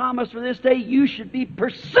and His promise for this day, you should be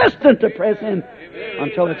persistent to press Him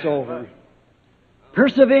until it's over.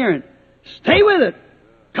 Perseverant. Stay with it.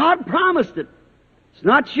 God promised it. It's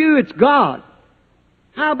not you, it's God.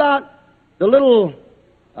 How about the little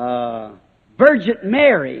Virgin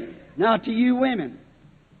Mary? Now to you women.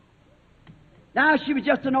 Now she was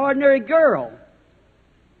just an ordinary girl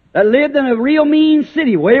that lived in a real mean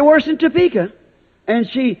city, way worse than Topeka. And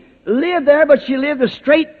she lived there, but she lived a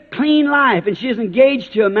straight, clean life. And she is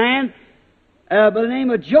engaged to a man by the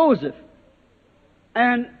name of Joseph.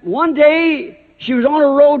 And one day, she was on a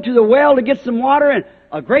road to the well to get some water, and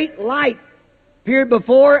a great light appeared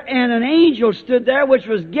before, and an angel stood there, which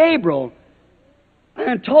was Gabriel,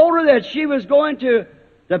 and told her that she was going to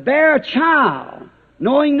bear a child,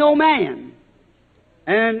 knowing no man.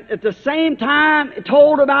 And at the same time, it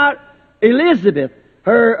told about Elizabeth,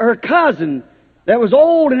 her cousin, that was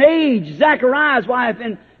old in age, Zachariah's wife,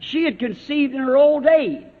 and she had conceived in her old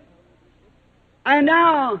age. And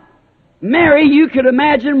now, Mary, you could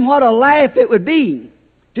imagine what a laugh it would be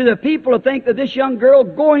to the people to think that this young girl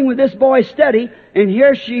going with this boy study, and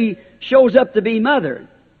here she shows up to be mother.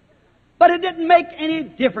 But it didn't make any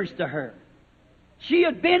difference to her. She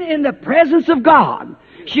had been in the presence of God.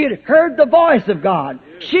 She had heard the voice of God.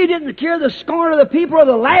 She didn't care the scorn of the people or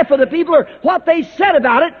the laugh of the people or what they said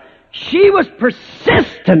about it. She was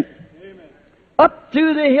persistent. Up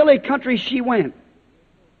through the hilly country she went.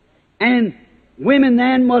 And women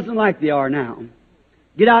then wasn't like they are now.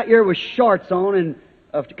 Get out here with shorts on, and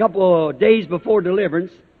a couple of days before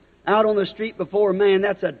deliverance, out on the street before a man,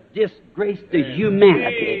 that's a disgrace to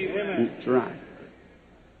humanity. That's right.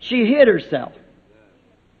 She hid herself.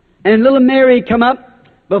 And little Mary come up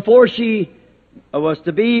before she was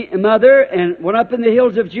to be a mother and went up in the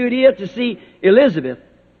hills of Judea to see Elizabeth.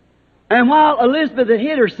 And while Elizabeth had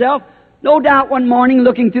hid herself, no doubt one morning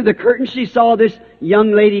looking through the curtain she saw this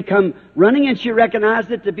young lady come running, and she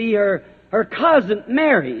recognized it to be her cousin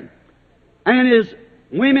Mary. And as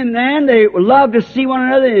women then, they loved to see one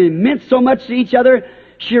another, and they meant so much to each other,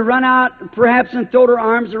 she run out perhaps and threw her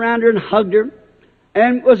arms around her and hugged her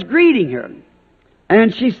and was greeting her.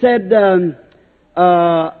 And she said,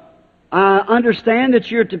 I understand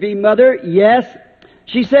that you're to be mother. Yes.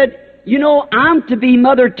 She said, you know, I'm to be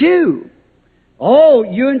mother too. Oh,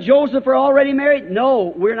 you and Joseph are already married?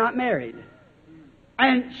 No, we're not married.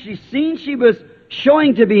 And she was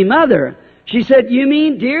showing to be mother. She said, you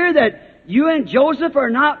mean, dear, that you and Joseph are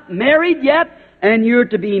not married yet and you're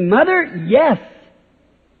to be mother? Yes.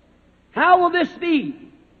 How will this be?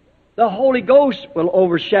 The Holy Ghost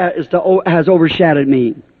has overshadowed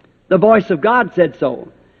me. The voice of God said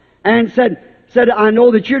so. And said, I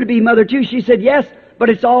know that you're to be mother too. She said, yes, but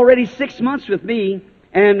it's already 6 months with me,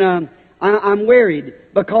 and I'm worried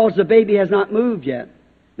because the baby has not moved yet.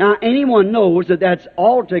 Now, anyone knows that that's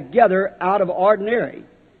altogether out of ordinary.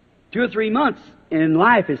 2 or 3 months in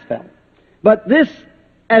life is felt. But this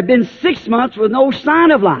had been 6 months with no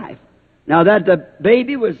sign of life. Now that the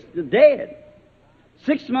baby was dead.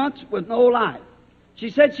 6 months with no life. She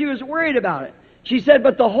said she was worried about it. She said,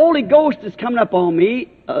 but the Holy Ghost is coming up on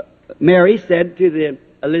me, Mary said to the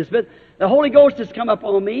Elizabeth, the Holy Ghost has come up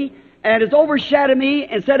on me and has overshadowed me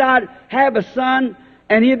and said I'd have a son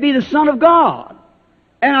and he'd be the Son of God.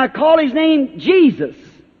 And I call his name Jesus.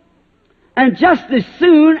 And just as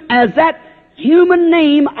soon as that human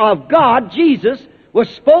name of God, Jesus, was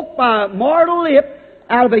spoke by a mortal lip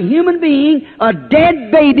out of a human being, a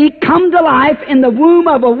dead baby come to life in the womb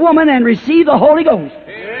of a woman and receive the Holy Ghost.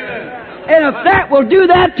 And if that will do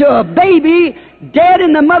that to a baby dead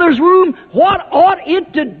in the mother's womb, what ought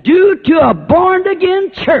it to do to a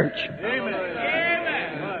born-again church? Amen.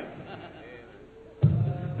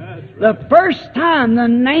 The first time the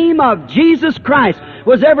name of Jesus Christ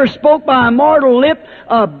was ever spoke by a mortal lip,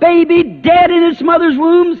 a baby dead in its mother's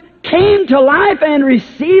womb came to life and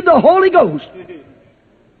received the Holy Ghost.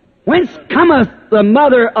 Whence cometh the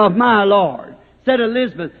mother of my Lord? Said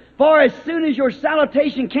Elizabeth. For as soon as your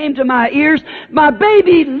salutation came to my ears, my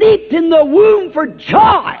baby leaped in the womb for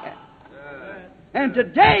joy. And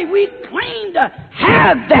today we claim to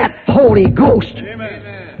have that Holy Ghost.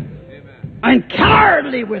 Amen. And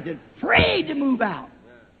cowardly with it, afraid to move out.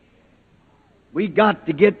 We got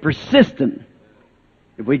to get persistent.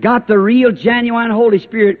 If we got the real, genuine Holy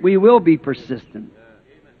Spirit, we will be persistent.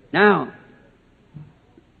 Now,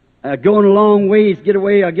 going a long ways, I'll get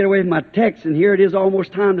away from my text, and here it is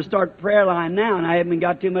almost time to start prayer line now, and I haven't even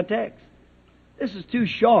got to my text. This is too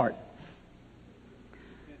short.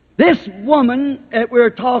 This woman that we're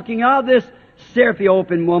talking of, this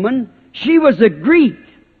Serapiopan woman, she was a Greek,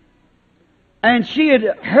 and she had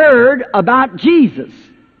heard about Jesus.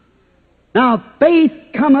 Now, faith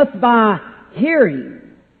cometh by hearing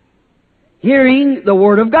the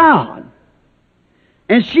Word of God.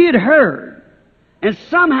 And she had heard. And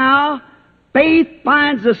somehow, faith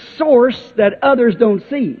finds a source that others don't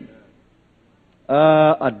see.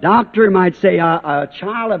 A doctor might say,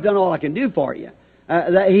 child, I've done all I can do for you.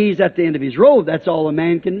 That he's at the end of his road. That's all a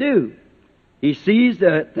man can do. He sees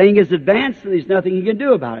the thing is advanced and there's nothing he can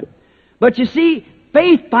do about it. But you see,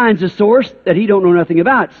 faith finds a source that he don't know nothing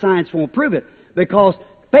about. Science won't prove it. Because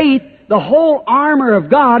faith, the whole armor of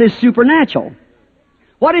God, is supernatural.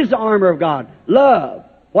 What is the armor of God? Love.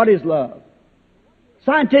 What is love?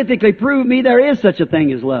 Scientifically prove me there is such a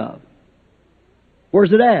thing as love.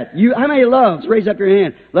 Where's it at? How many loves? Raise up your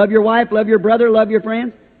hand. Love your wife, love your brother, love your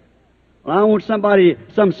friends? Well, I want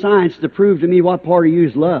some science to prove to me what part of you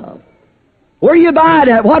is love. Where do you buy it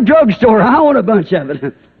at? What drugstore? I want a bunch of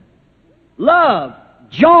it. Love.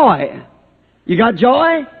 Joy. You got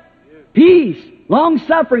joy? Peace.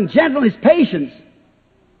 Long-suffering, gentleness, patience.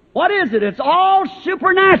 What is it? It's all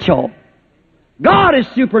supernatural. God is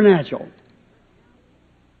supernatural.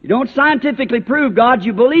 You don't scientifically prove God,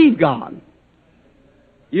 you believe God.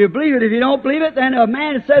 You believe it. If you don't believe it, then a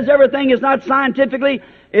man that says everything is not scientifically,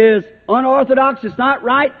 is unorthodox, it's not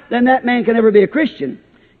right, then that man can never be a Christian.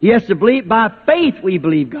 He has to believe, by faith we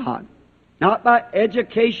believe God. Not by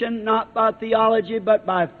education, not by theology, but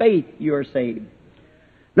by faith you are saved.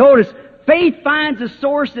 Notice, faith finds a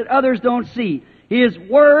source that others don't see. His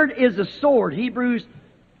Word is a sword. Hebrews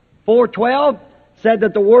 4:12 said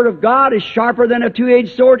that the Word of God is sharper than a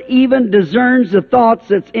two-edged sword, even discerns the thoughts,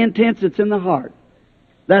 its intents, that's in the heart.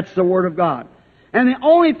 That's the Word of God. And the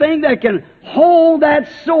only thing that can hold that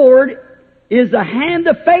sword is the hand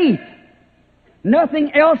of faith.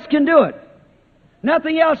 Nothing else can do it.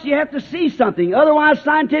 Nothing else. You have to see something. Otherwise,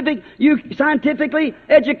 scientifically,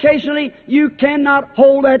 educationally, you cannot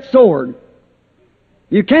hold that sword.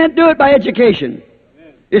 You can't do it by education.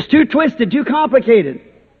 It's too twisted, too complicated.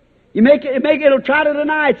 You make it, it'll try to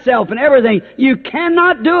deny itself and everything. You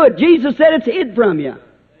cannot do it. Jesus said it's hid from you.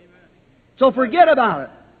 So forget about it.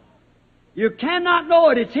 You cannot know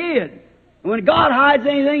it. It's hid. And when God hides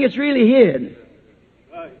anything, it's really hid.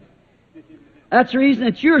 That's the reason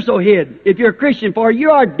that you're so hid. If you're a Christian, for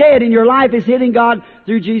you are dead and your life is hid in God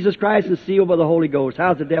through Jesus Christ and sealed by the Holy Ghost.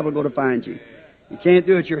 How's the devil going to find you? You can't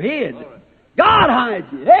do it. You're hid. God hides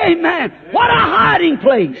you. Amen. What a hiding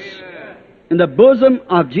place in the bosom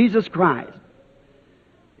of Jesus Christ.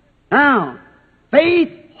 Now, faith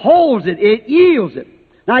holds it. It yields it.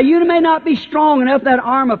 Now, you may not be strong enough, that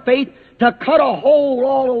arm of faith, to cut a hole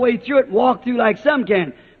all the way through it and walk through like some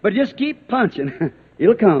can. But just keep punching.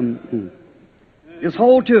 It'll come. Just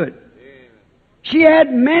hold to it. She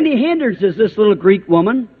had many hindrances, this little Greek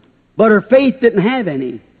woman, but her faith didn't have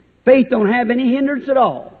any. Faith don't have any hindrance at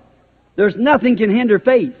all. There's nothing can hinder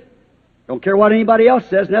faith. Don't care what anybody else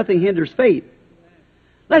says, nothing hinders faith.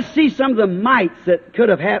 Let's see some of the mites that could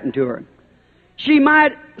have happened to her. They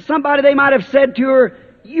might have said to her,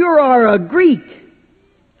 "You are a Greek.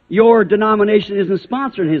 Your denomination isn't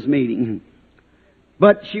sponsoring his meeting."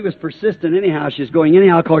 But she was persistent anyhow. She was going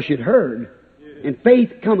anyhow because she'd heard. And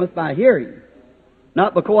faith cometh by hearing.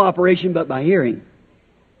 Not by cooperation, but by hearing.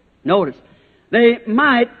 Notice, they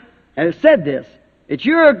might have said this, that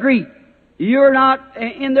you're a Greek. You're not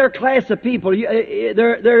in their class of people.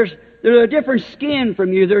 They're a different skin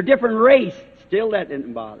from you. They're a different race. Still, that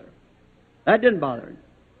didn't bother. That didn't bother him.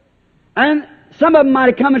 And some of them might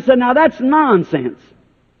have come and said, "Now that's nonsense.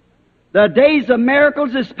 The days of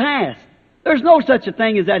miracles is past. There's no such a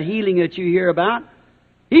thing as that healing that you hear about.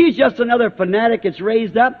 He's just another fanatic that's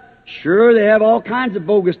raised up. Sure, they have all kinds of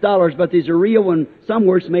bogus dollars, but there's a real one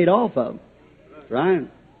somewhere it's made off of." Right?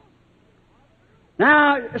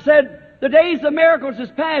 Now, it said, the days of miracles is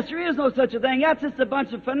past. There is no such a thing. That's just a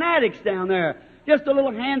bunch of fanatics down there. Just a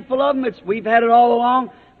little handful of them. We've had it all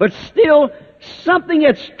along. But still, something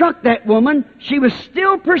had struck that woman. She was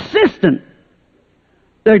still persistent.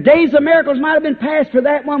 The days of miracles might have been past for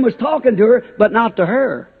that one was talking to her, but not to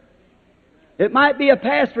her. It might be a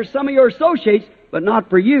past for some of your associates, but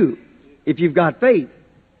not for you, if you've got faith.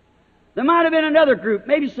 There might have been another group,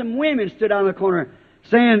 maybe some women stood out in the corner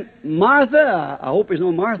saying, "Martha," I hope there's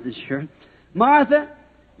no Marthas here, Martha,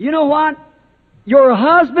 you know what? Your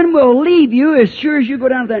husband will leave you as sure as you go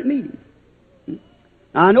down to that meeting.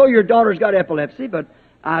 Now, I know your daughter's got epilepsy, but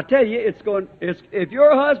I tell you, if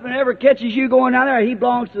your husband ever catches you going down there, he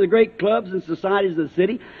belongs to the great clubs and societies of the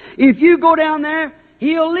city. If you go down there,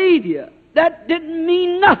 he'll leave you. That didn't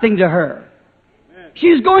mean nothing to her. Amen.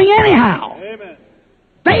 She's going anyhow. Amen.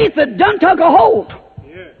 Faith had done took a hold.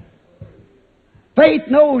 Yeah. Faith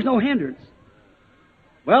knows no hindrance.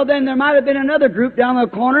 Well, then there might have been another group down the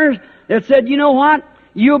corners that said, you know what?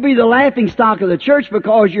 You'll be the laughing stock of the church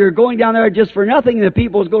because you're going down there just for nothing. The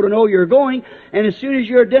people's going to know you're going. And as soon as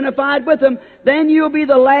you're identified with them, then you'll be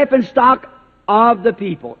the laughing stock of the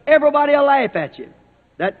people. Everybody will laugh at you.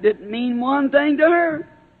 That didn't mean one thing to her.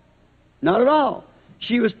 Not at all.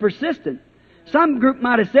 She was persistent. Some group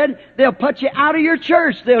might have said, they'll put you out of your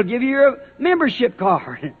church. They'll give you your membership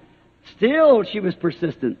card. Still, she was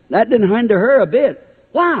persistent. That didn't hinder her a bit.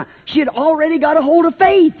 Why? She had already got a hold of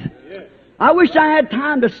faith. Yeah. I wish I had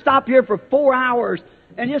time to stop here for 4 hours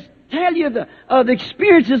and just tell you the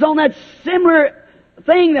experiences on that similar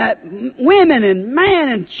thing that women and men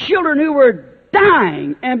and children who were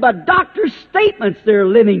dying, and by doctors' statements they're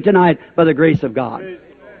living tonight by the grace of God.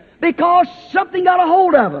 Because something got a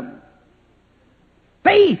hold of them.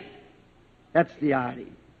 Faith. That's the idea.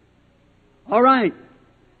 All right.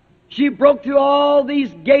 She broke through all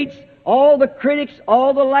these gates, all the critics,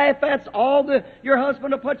 all the laugh-ats, your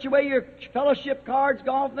husband will put you away, your fellowship card's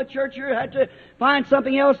gone from the church, you had to find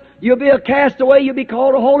something else, you'll be a castaway, you'll be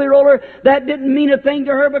called a holy roller. That didn't mean a thing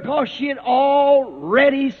to her because she had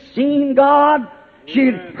already seen God. She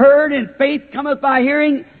had heard, and faith cometh by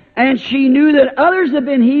hearing, and she knew that others had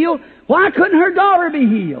been healed. Why couldn't her daughter be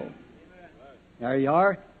healed? There you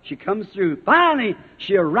are. She comes through. Finally,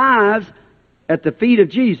 she arrives at the feet of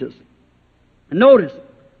Jesus. And notice,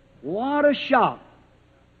 what a shock.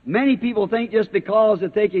 Many people think just because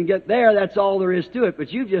that they can get there, that's all there is to it.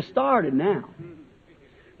 But you've just started now.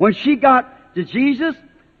 When she got to Jesus,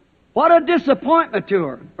 what a disappointment to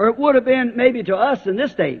her. Or it would have been maybe to us in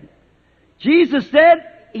this day. Jesus said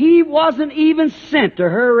He wasn't even sent to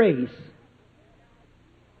her race.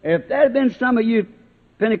 If that had been some of you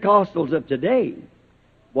Pentecostals of today,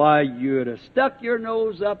 why, you'd have stuck your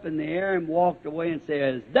nose up in the air and walked away and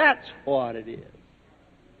said, that's what it is.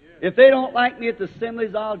 If they don't like me at the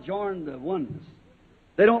assemblies, I'll join the oneness.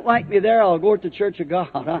 If they don't like me there, I'll go to the Church of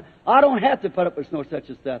God. I don't have to put up with no such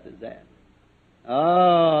a stuff as that.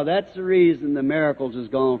 Oh, that's the reason the miracles is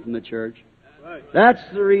gone from the church. That's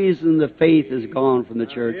the reason the faith is gone from the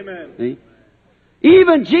church. See?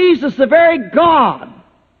 Even Jesus, the very God,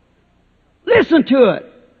 listen to it,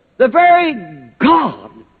 the very God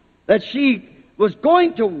that she was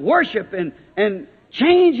going to worship and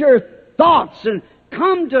change her thoughts and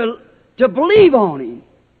come to believe on Him.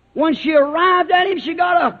 When she arrived at Him, she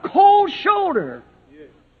got a cold shoulder. You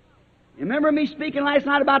remember me speaking last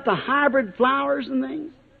night about the hybrid flowers and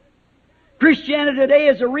things? Christianity today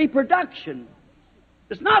is a reproduction.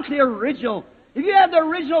 It's not the original. If you have the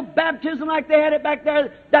original baptism like they had it back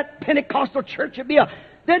there, that Pentecostal church would be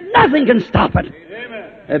that nothing can stop it.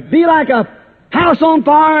 Amen. It'd be like a house on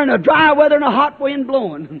fire and a dry weather and a hot wind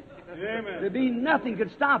blowing. Amen. There'd be nothing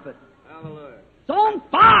could stop it. Hallelujah. It's on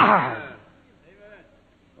fire. Amen.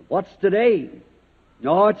 What's today?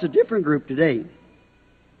 No, it's a different group today.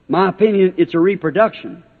 My opinion, it's a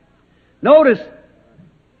reproduction. Notice,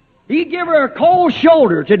 He give her a cold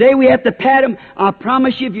shoulder. Today we have to pat him. I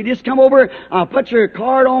promise you, if you just come over, I'll put your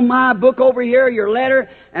card on my book over here, your letter,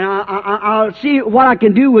 and I'll see what I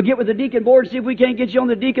can do. We'll get with the deacon board and see if we can't get you on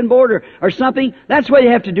the deacon board or something. That's the way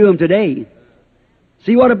you have to do them today.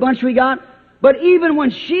 See what a bunch we got? But even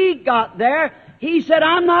when she got there, He said,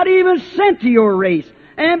 I'm not even sent to your race.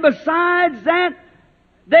 And besides that,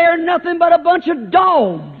 they're nothing but a bunch of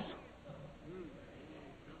dogs.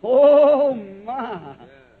 Oh, my.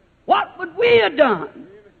 What would we have done?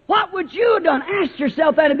 What would you have done? Ask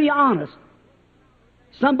yourself that and be honest.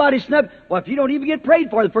 Somebody snubbed. Well, if you don't even get prayed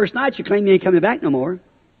for the first night, you claim you ain't coming back no more.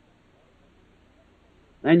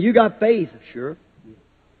 And you got faith, sure.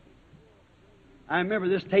 I remember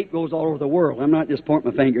this tape goes all over the world. I'm not just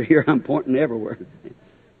pointing my finger here. I'm pointing everywhere.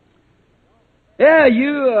 Yeah,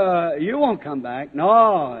 you won't come back.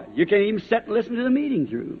 No, you can't even sit and listen to the meeting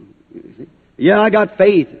through. Yeah, I got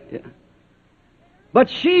faith. Yeah. But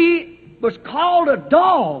she was called a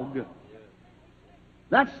dog.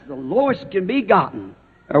 That's the lowest can be gotten.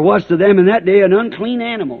 Or was to them in that day an unclean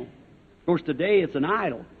animal. Of course, today it's an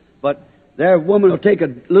idol. But their woman will take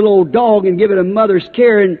a little old dog and give it a mother's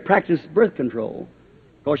care and practice birth control.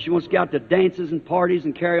 Of course, she wants to get out to dances and parties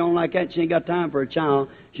and carry on like that. She ain't got time for a child.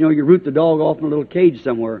 You know, you root the dog off in a little cage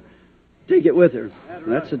somewhere. take it with her.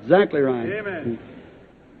 That's exactly right. Amen.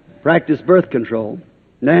 Practice birth control.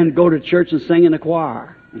 Then go to church and sing in the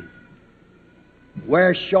choir.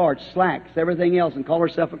 Wear shorts, slacks, everything else, and call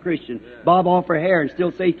herself a Christian. Bob off her hair and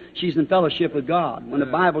still say she's in fellowship with God, when the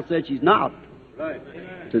Bible says she's not. Right.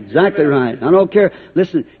 That's exactly right. I don't care.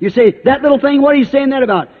 Listen, you say, that little thing, what are you saying that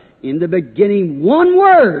about? In the beginning, one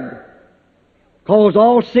word caused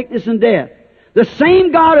all sickness and death. The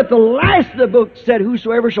same God at the last of the book said,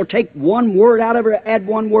 whosoever shall take one word out of her, add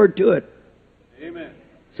one word to it. Amen.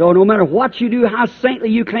 So no matter what you do, how saintly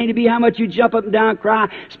you claim to be, how much you jump up and down, cry,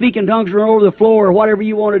 speak in tongues, run over the floor, or whatever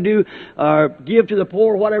you want to do, or give to the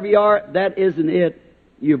poor, whatever you are, that isn't it.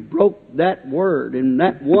 You broke that word, and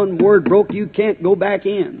that one word broke, you can't go back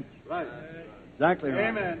in. Right. Exactly right.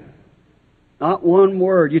 Amen. Not one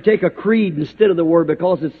word. You take a creed instead of the word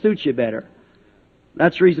because it suits you better.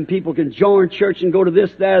 That's the reason people can join church and go to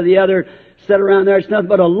this, that, or the other, sit around there. It's nothing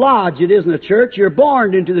but a lodge. It isn't a church. You're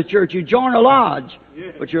born into the church. You join a lodge,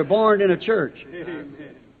 but you're born in a church.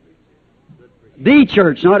 Amen. The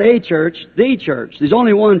church, not a church. The church. There's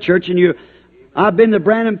only one church, and I've been the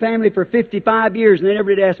Branham family for 55 years, and they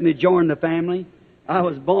never did ask me to join the family. I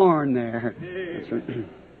was born there. That's right.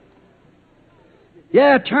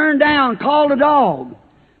 Yeah, turned down, called a dog,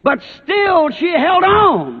 but still she held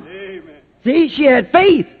on. Amen. See, she had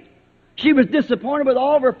faith. She was disappointed with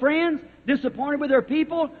all of her friends, disappointed with her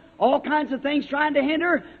people, all kinds of things trying to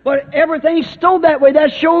hinder her, but everything stood that way.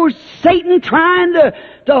 That shows Satan trying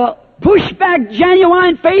to push back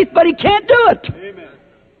genuine faith, but he can't do it. Amen.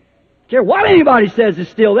 Care what anybody says, is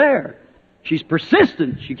still there. She's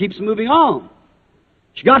persistent. She keeps moving on.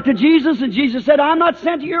 She got to Jesus, and Jesus said, I'm not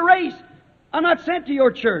sent to your race. I'm not sent to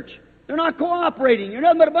your church. They're not cooperating. You're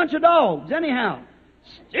nothing but a bunch of dogs, anyhow.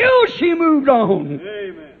 Still she moved on.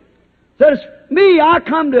 Amen. Says, me, I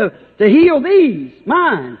come to heal these,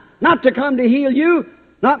 mine. Not to come to heal you.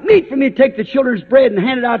 Not meet for me to take the children's bread and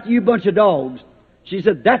hand it out to you bunch of dogs. She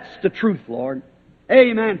said, that's the truth, Lord.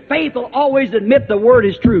 Amen. Faith will always admit the Word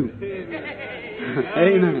is true.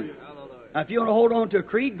 Amen. Now, if you want to hold on to a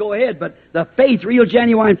creed, go ahead. But the faith, real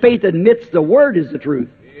genuine faith, admits the Word is the truth.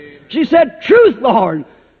 She said, truth, Lord.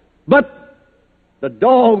 But the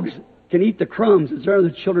dogs can eat the crumbs that's under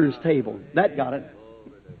the children's table. That got it.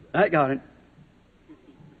 That got it.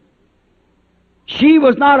 She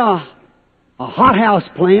was not a hothouse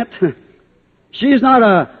plant. She is not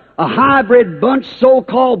a hybrid bunch,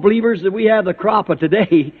 so-called believers that we have the crop of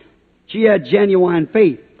today. She had genuine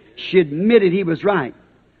faith. She admitted he was right.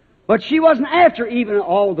 But she wasn't after even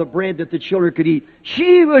all the bread that the children could eat.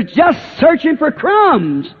 She was just searching for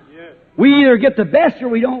crumbs. Yes. We either get the best or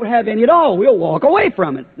we don't have any at all. We'll walk away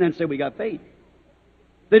from it and then say we got faith.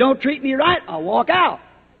 If they don't treat me right, I'll walk out.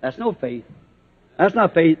 That's no faith. That's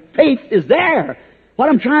not faith. Faith is there. What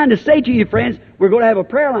I'm trying to say to you, friends, we're going to have a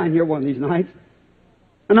prayer line here one of these nights.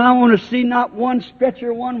 And I want to see not one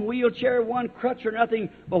stretcher, one wheelchair, one crutch or nothing,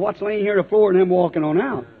 but what's laying here on the floor and them walking on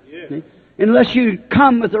out. Yes. Unless you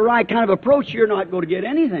come with the right kind of approach, you're not going to get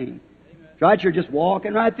anything. Right? You're just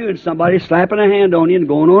walking right through and somebody slapping a hand on you and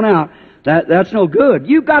going on out. That's no good.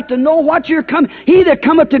 You've got to know what you're coming. He that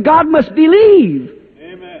cometh to God must believe.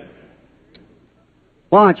 Amen.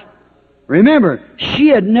 Watch. Remember, she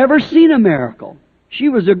had never seen a miracle. She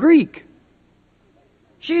was a Greek.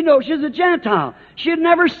 She knows she's a Gentile. She had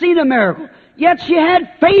never seen a miracle. Yet she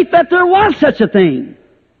had faith that there was such a thing.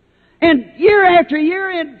 And year after year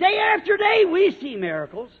and day after day, we see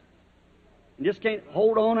miracles. You just can't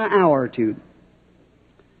hold on an hour or two.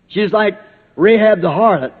 She's like Rahab the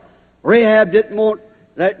harlot. Rahab didn't want,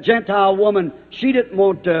 that Gentile woman, she didn't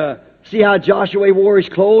want to see how Joshua wore his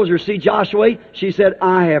clothes or see Joshua. She said,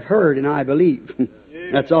 I have heard and I believe.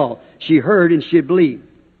 That's all. She heard and she believed.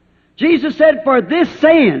 Jesus said, for this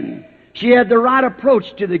saying, she had the right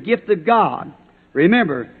approach to the gift of God.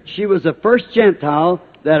 Remember, she was the first Gentile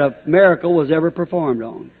that a miracle was ever performed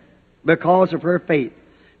on because of her faith.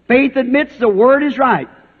 Faith admits the Word is right,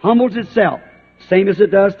 humbles itself, same as it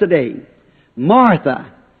does today.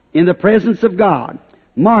 Martha, in the presence of God.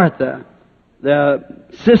 Martha, the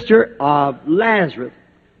sister of Lazarus,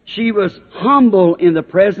 she was humble in the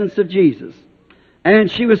presence of Jesus.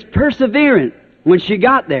 And she was perseverant when she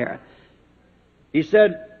got there. She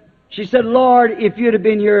said, Lord, if you'd have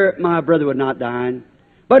been here, my brother would not die.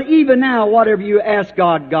 But even now, whatever you ask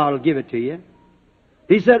God, God will give it to you.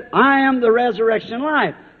 He said, I am the resurrection and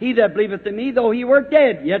life. He that believeth in me, though he were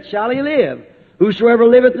dead, yet shall he live. Whosoever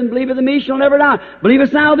liveth and believeth in me shall never die.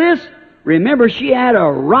 Believest thou this? Remember, she had a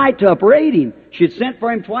right to upbraid him. She had sent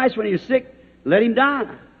for him twice when he was sick, let him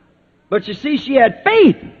die. But you see, she had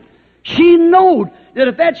faith. She knowed that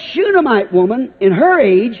if that Shunammite woman in her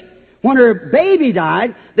age when her baby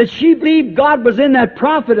died, that she believed God was in that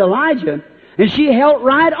prophet Elijah, and she held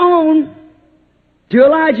right on to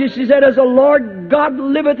Elijah. She said, as the Lord God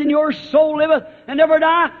liveth and your soul liveth and never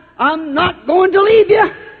die, I'm not going to leave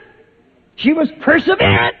you. She was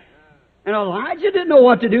perseverant. And Elijah didn't know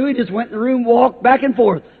what to do. He just went in the room, walked back and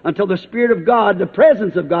forth until the Spirit of God, the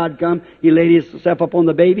presence of God come. He laid himself up on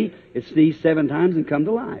the baby. It sneezed 7 times and come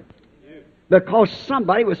to life. Because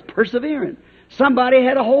somebody was persevering. Somebody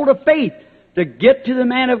had a hold of faith to get to the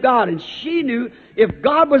man of God. And she knew if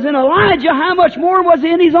God was in Elijah, how much more was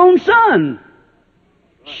He in His own Son?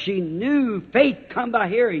 She knew faith come by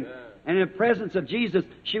hearing. And in the presence of Jesus,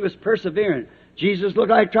 she was persevering. Jesus looked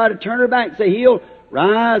like he tried to turn her back and say, he'll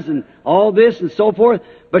rise and all this and so forth.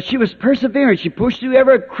 But she was persevering. She pushed through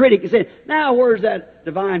every critic and said, now where's that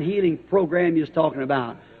divine healing program you was talking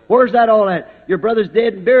about? Where's that all at? Your brother's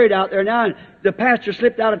dead and buried out there now. And the pastor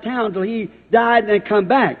slipped out of town until he died and then come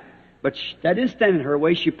back. But that didn't stand in her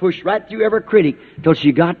way. She pushed right through every critic till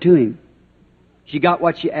she got to him. She got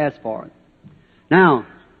what she asked for. Now,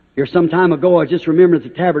 here some time ago, I just remembered at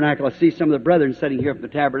the tabernacle. I see some of the brethren sitting here at the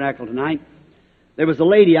tabernacle tonight. There was a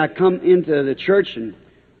lady. I come into the church, and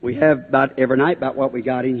we have about every night about what we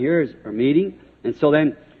got in here is our meeting. And so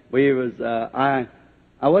then I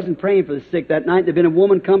wasn't praying for the sick that night. There'd been a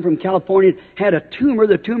woman come from California, had a tumor.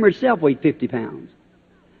 The tumor itself weighed 50 pounds.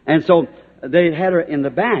 And so they had her in the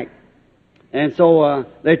back. And so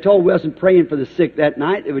they told we wasn't praying for the sick that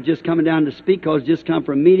night. They were just coming down to speak because just come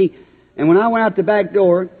from a meeting. And when I went out the back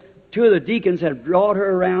door, 2 of the deacons had brought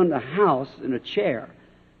her around the house in a chair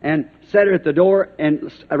and set her at the door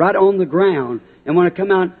and right on the ground. And when I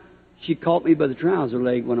come out, she caught me by the trouser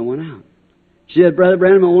leg when I went out. She said, Brother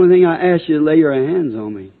Branham, the only thing I ask you to lay your hands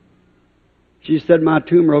on me. She said, my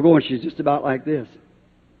tumor will go, and she's just about like this.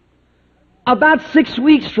 About 6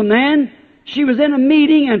 weeks from then, she was in a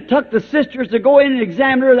meeting and took the sisters to go in and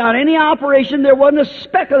examine her without any operation. There wasn't a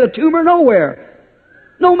speck of the tumor nowhere.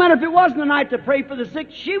 No matter if it wasn't the night to pray for the sick,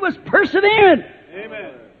 she was persevering.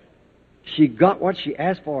 Amen. She got what she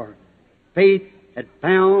asked for. Faith had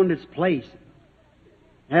found its place.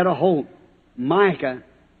 Had a hope. Micah,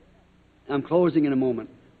 I'm closing in a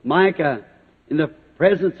moment. Micah, in the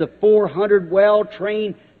presence of 400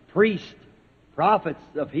 well-trained priests, prophets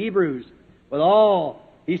of Hebrews, with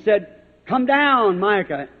all, he said, come down,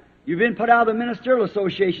 Micah. You've been put out of the ministerial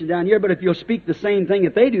association down here, but if you'll speak the same thing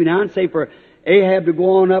that they do now and say for Ahab to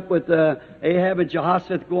go on up with Ahab and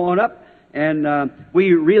Jehoshaphat go on up, and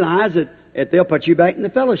we realize that they'll put you back in the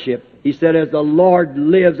fellowship. He said, as the Lord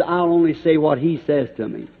lives, I'll only say what He says to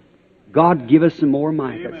me. God give us some more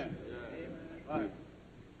Micahs.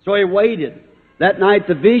 So he waited. That night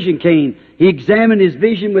the vision came. He examined his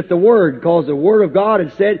vision with the Word, because the Word of God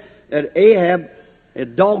had said that Ahab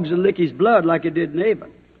had dogs to lick his blood like it did Nabal.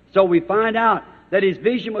 So we find out that his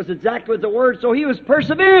vision was exactly with the Word, so he was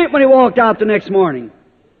perseverant when he walked out the next morning.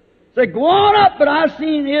 He said, go on up, but I've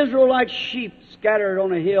seen Israel like sheep scattered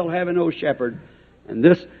on a hill having no shepherd. And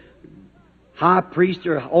this high priest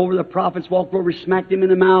or over the prophets walked over, smacked him in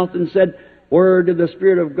the mouth and said, where did the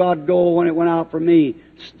Spirit of God go when it went out from me?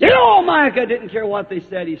 Still Micah didn't care what they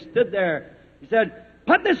said. He stood there. He said,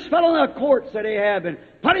 put this fellow in the court, said Ahab, and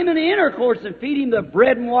put him in the inner courts and feed him the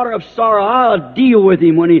bread and water of sorrow. I'll deal with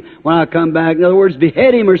him when I come back. In other words,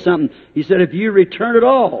 behead him or something. He said, if you return at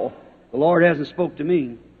all, the Lord hasn't spoke to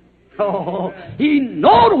me. Oh, he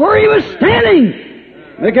knowed where he was standing.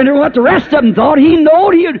 They can do what the rest of them thought. He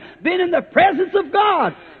knowed he had been in the presence of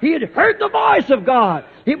God. He had heard the voice of God.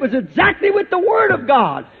 It was exactly with the Word of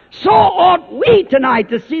God. So ought we tonight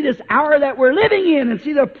to see this hour that we're living in and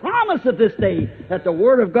see the promise of this day, that the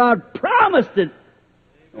Word of God promised it.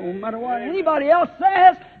 No matter what anybody else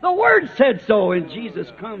says, the Word said so, and Jesus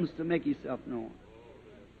comes to make Himself known.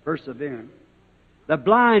 Persevering. The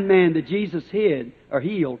blind man that Jesus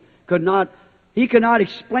healed could not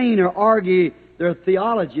explain or argue their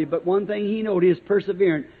theology, but one thing he knew, he was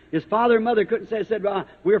persevering. His father and mother couldn't say, said, well,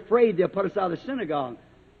 we're afraid they'll put us out of the synagogue.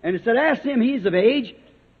 And he said, ask him, he's of age.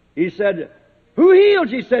 He said, who healed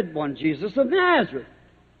you? He said, one Jesus of Nazareth.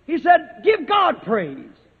 He said, give God praise.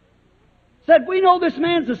 He said, we know this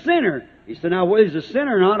man's a sinner. He said, now whether he's a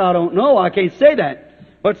sinner or not, I don't know. I can't say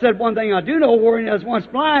that. But said, one thing I do know, where he was once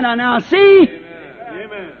blind, I now see. Amen.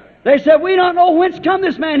 Amen. They said, we don't know whence come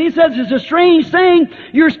this man. He says, it's a strange thing.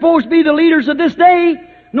 You're supposed to be the leaders of this day,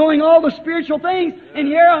 knowing all the spiritual things. And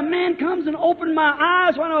here a man comes and opened my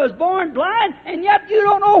eyes when I was born blind, and yet you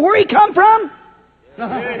don't know where he come from?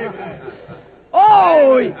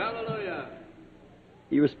 Oh! Hallelujah.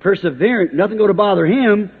 He was perseverant. Nothing going to bother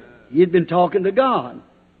him. He had been talking to God.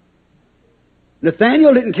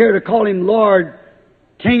 Nathaniel didn't care to call him Lord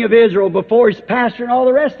king of Israel before his pastor and all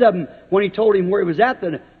the rest of them when he told him where he was at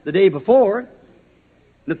the day before.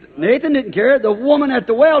 Nathan didn't care. The woman at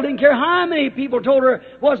the well didn't care how many people told her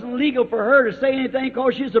it wasn't legal for her to say anything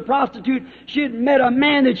because she was a prostitute. She had met a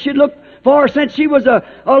man that she'd looked for since she was a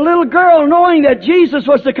little girl, knowing that Jesus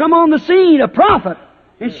was to come on the scene, a prophet.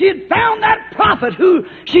 And she had found that prophet who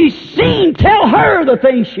she'd seen tell her the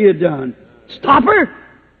things she had done. Stop her?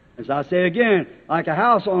 As I say again, like a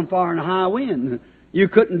house on fire in a high wind. You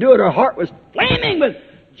couldn't do it. Her heart was flaming with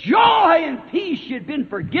joy and peace. She had been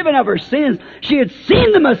forgiven of her sins. She had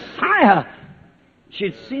seen the Messiah. She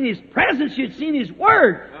had seen His presence. She had seen His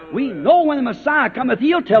Word. We know when the Messiah cometh,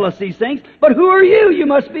 He'll tell us these things. But who are you? You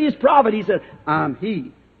must be His prophet. He said, I'm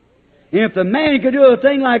He. And if the man could do a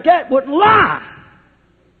thing like that, wouldn't lie.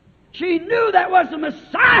 She knew that was the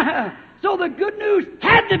Messiah. So the good news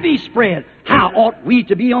had to be spread. How ought we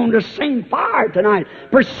to be on the same fire tonight?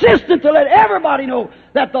 Persistent to let everybody know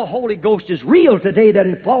that the Holy Ghost is real today, that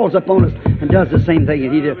it falls upon us and does the same thing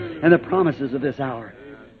that He did, and the promises of this hour.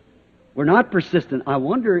 We're not persistent. I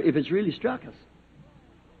wonder if it's really struck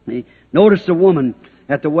us. Notice the woman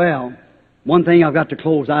at the well. One thing I've got to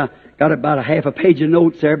close. I got about a half a page of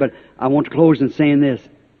notes there, but I want to close in saying this.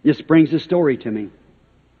 This brings a story to me.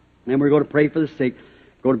 And we're going to pray for the sick.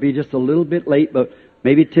 Going to be just a little bit late, but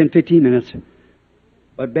maybe 10, 15 minutes.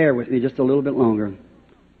 But bear with me just a little bit longer.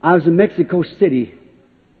 I was in Mexico City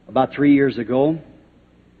about 3 years ago.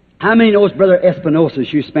 How many knows Brother Espinosa?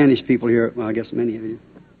 You Spanish people here. Well, I guess many of you.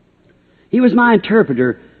 He was my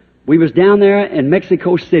interpreter. We was down there in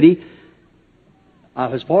Mexico City.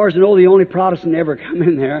 As far as I know, the only Protestant ever come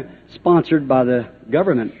in there, sponsored by the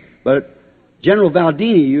government. But General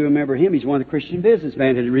Valdini, you remember him, he's one of the Christian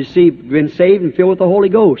businessmen, had been saved and filled with the Holy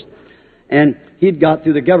Ghost. And he'd got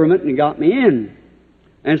through the government and he got me in.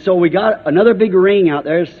 And so we got another big ring out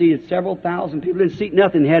there, seated several thousand people, didn't seat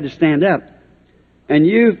nothing, had to stand up. And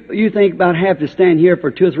you think about having to stand here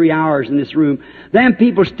for 2 or 3 hours in this room. Then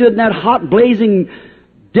people stood in that hot, blazing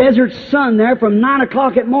desert sun there from 9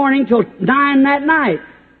 o'clock at morning till 9 that night.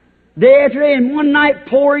 Day after day, and one night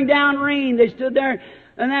pouring down rain. They stood there.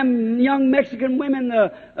 And them young Mexican women,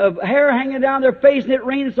 hair hanging down their face, and it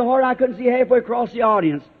rained so hard I couldn't see halfway across the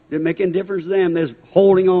audience. Didn't make any difference to them. They was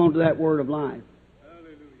holding on to that word of life.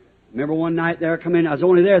 Hallelujah. Remember one night there, I was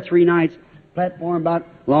only there 3 nights, platform about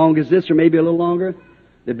long as this or maybe a little longer.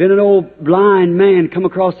 There'd been an old blind man come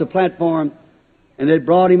across the platform, and they'd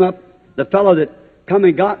brought him up. The fellow that come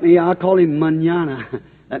and got me, I call him Mañana.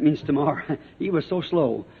 That means tomorrow. He was so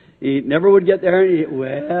slow. He never would get there,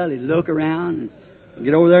 and he'd look around and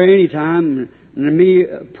get over there any time, and me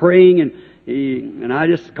praying, and I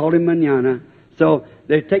just called him Mañana. So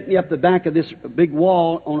they take me up the back of this big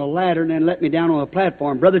wall on a ladder and then let me down on a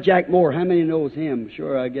platform. Brother Jack Moore, how many knows him?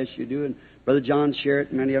 Sure, I guess you do. And Brother John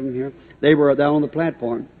Sherritt, many of them here. They were there on the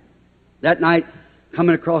platform. That night,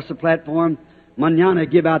 coming across the platform, Mañana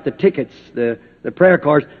give out the tickets, the prayer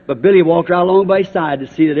cards, but Billy walked right along by his side to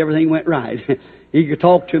see that everything went right. He could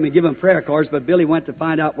talk to him and give him prayer cards, but Billy went to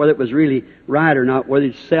find out whether it was really right or not, whether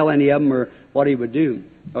he'd sell any of them or what he would do,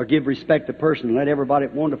 or give respect to person and let everybody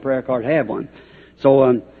that wanted a prayer card have one.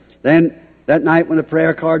 So then that night when the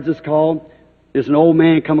prayer cards is called, there's an old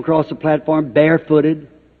man come across the platform barefooted,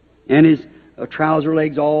 and his trouser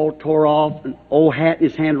legs all tore off, an old hat in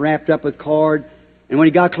his hand wrapped up with cord. And when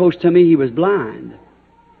he got close to me, he was blind.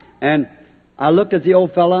 And I looked at the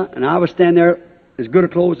old fella, and I was standing there as good a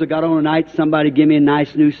clothes as I got on tonight. Somebody give me a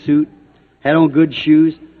nice new suit, had on good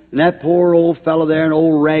shoes. And that poor old fellow there, an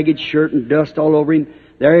old ragged shirt and dust all over him,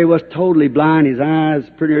 there he was totally blind. His eyes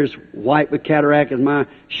pretty as white with cataract as my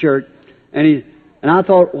shirt. And I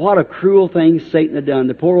thought, what a cruel thing Satan had done.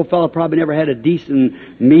 The poor old fellow probably never had a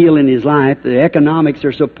decent meal in his life. The economics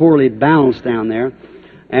are so poorly balanced down there.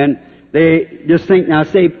 And they just think, now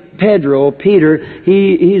say Peter,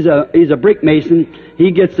 he's a brick mason.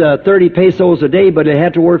 He gets 30 pesos a day, but he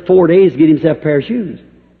had to work 4 days to get himself a pair of shoes.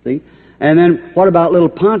 See? And then what about little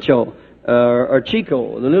Pancho or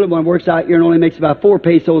Chico? The little one works out here and only makes about 4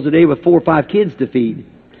 pesos a day with 4 or 5 kids to feed.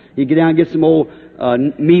 You get down and get some old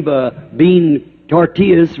Meba bean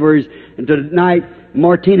tortillas and tonight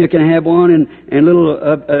Martina can have one and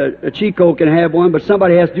little Chico can have one, but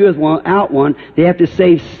somebody has to do without one. They have to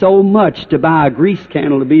save so much to buy a grease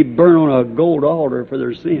candle to be burned on a gold altar for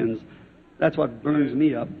their sins. That's what burns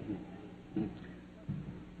me up.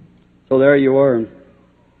 So there you were.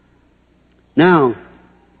 Now,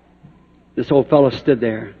 this old fellow stood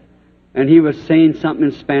there, and he was saying something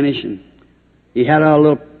in Spanish, and he had a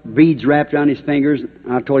little beads wrapped around his fingers,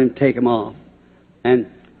 and I told him to take them off.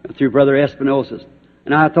 And through Brother Espinosa's.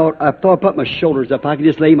 And I thought I put my shoulders up. I could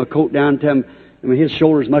just lay my coat down and tell him, I mean, his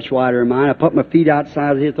shoulder's much wider than mine. I put my feet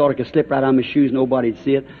outside of his, thought I could slip right on my shoes, nobody'd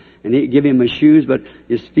see it. And he'd give him my shoes, but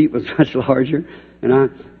his feet was much larger. And I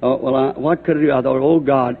thought, well, what could I do? I thought, oh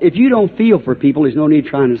God, if you don't feel for people, there's no need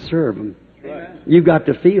trying to serve them. Right. You've got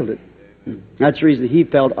to feel it. That's the reason he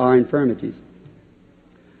felt our infirmities.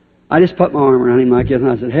 I just put my arm around him like this, and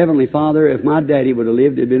I said, Heavenly Father, if my daddy would have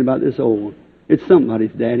lived, he'd been about this old. It's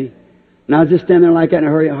somebody's daddy. And I was just standing there like that in a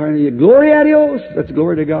hurry. Gloria a Dios. That's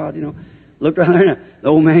glory to God, you know. Looked around there, and the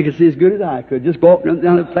old man could see as good as I could. Just walking up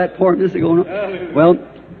down the platform, just going on. Well,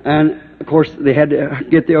 and of course, they had to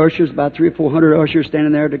get the ushers, about 300 or 400 ushers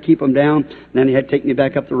standing there to keep them down. And then he had to take me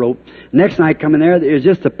back up the rope. Next night coming there was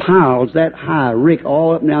just the piles that high, Rick,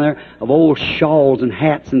 all up and down there, of old shawls and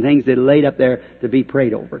hats and things that laid up there to be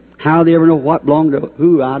prayed over. How they ever know what belonged to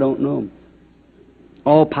who, I don't know.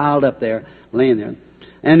 All piled up there, laying there.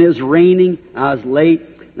 And it was raining. I was late.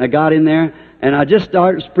 And I got in there, and I just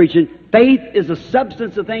started preaching. Faith is the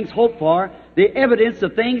substance of things hoped for, the evidence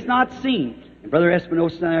of things not seen. And Brother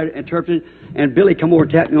Espinosa interpreted, and Billy come over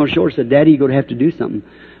and tapped me on the shoulder and said, Daddy, you're going to have to do something.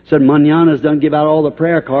 Said, Manana's done give out all the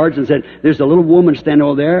prayer cards, and said, there's a little woman standing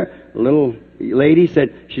over there, a little lady,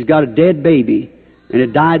 said, she's got a dead baby, and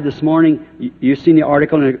it died this morning. You've seen the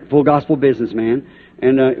article in the Full Gospel Businessman.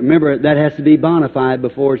 And remember, that has to be bona fide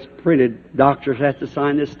before it's printed. Doctors have to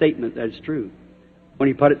sign this statement that it's true when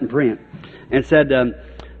you put it in print. And said,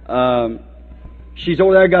 she's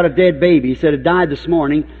over there, got a dead baby. He said, it died this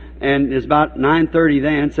morning. And it's about 9:30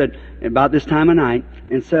 then, said, about this time of night,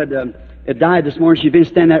 and said, it died this morning. She'd been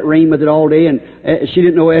standing in that rain with it all day, and she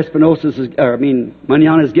didn't know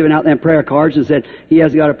Manana's giving out them prayer cards, and said, he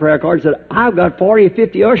hasn't got a prayer card. Said, I've got 40 or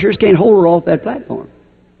 50 ushers, can't hold her off that platform.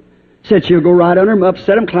 Said she'll go right under them,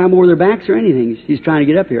 upset them, climb over their backs or anything. She's trying to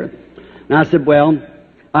get up here. And I said, well,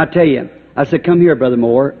 I tell you, I said, come here, Brother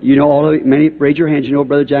Moore. You know all of it. Many, raise your hands, you know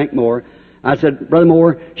Brother Jack Moore. I said, Brother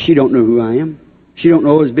Moore, she don't know who I am. She don't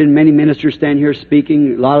know. There's been many ministers standing here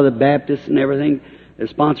speaking, a lot of the Baptists and everything,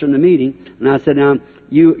 sponsoring the meeting. And I said, now,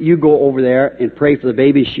 you go over there and pray for the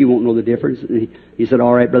baby. She won't know the difference. And he said,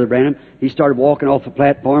 all right, Brother Branham. He started walking off the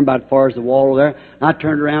platform about as far as the wall over there. I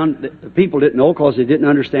turned around. The people didn't know because they didn't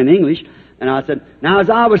understand English. And I said, now, as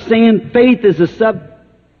I was saying, faith is a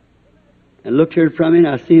and looked here from me, and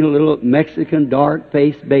I seen a little Mexican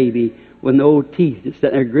dark-faced baby with no teeth just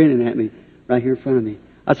sitting there grinning at me right here in front of me.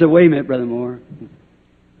 I said, wait a minute, Brother Moore.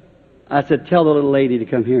 I said, tell the little lady to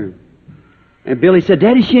come here. And Billy said,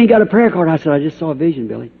 Daddy, she ain't got a prayer card. I said, I just saw a vision,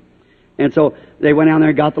 Billy. And so they went down there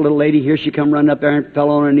and got the little lady. Here she come running up there and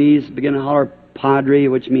fell on her knees, began to holler, Padre,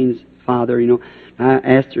 which means Father, you know. I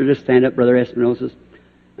asked her to stand up, Brother Espinosa's.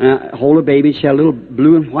 Hold a baby. She had a little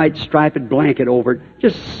blue and white striped blanket over it,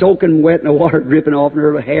 just soaking wet and the water dripping off, and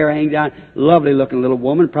her hair hanging down. Lovely looking little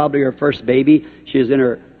woman, probably her first baby. She was in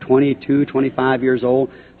her 22, 25 years old,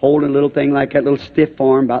 holding a little thing like that, little stiff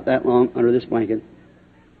form about that long under this blanket.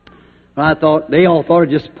 But they all thought of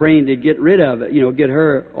just praying to get rid of it, you know, get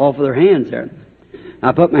her off of their hands there.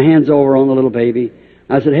 I put my hands over on the little baby.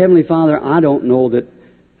 I said, Heavenly Father, I don't know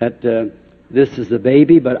that this is the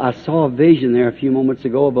baby, but I saw a vision there a few moments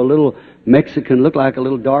ago of a little Mexican, looked like a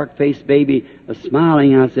little dark-faced baby,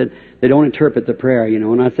 smiling. And I said, they don't interpret the prayer, you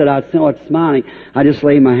know. And I said, I saw it smiling. I just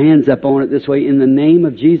laid my hands up on it this way, in the name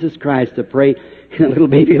of Jesus Christ, to pray. And the little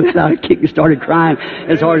baby let out a kick and started crying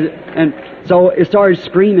as hard as, and so it started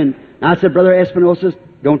screaming. And I said, Brother Espinosa,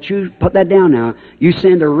 don't you put that down now. You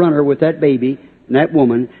send a runner with that baby and that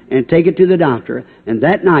woman and take it to the doctor. And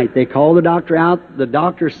that night they called the doctor out. The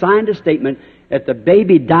doctor signed a statement that the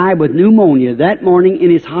baby died with pneumonia that morning in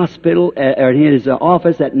his hospital, or in his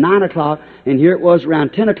office at 9 o'clock. And here it was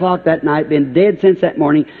around 10 o'clock that night, been dead since that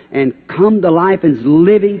morning, and come to life and is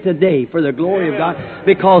living today for the glory of God.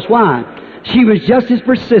 Because why? She was just as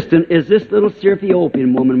persistent as this little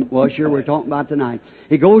Ethiopian woman was here we're talking about tonight.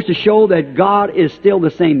 It goes to show that God is still the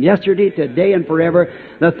same yesterday, today, and forever.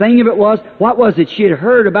 The thing of it was, what was it? She had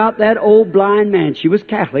heard about that old blind man. She was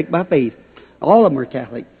Catholic by faith. All of them are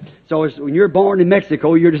Catholic. So when you're born in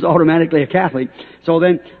Mexico, you're just automatically a Catholic. So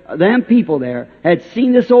then, them people there had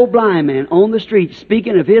seen this old blind man on the street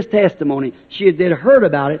speaking of his testimony. She had heard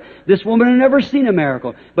about it. This woman had never seen a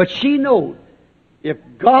miracle. But she knew if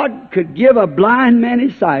God could give a blind man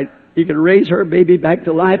his sight, He could raise her baby back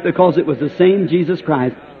to life, because it was the same Jesus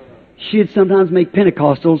Christ. She'd sometimes make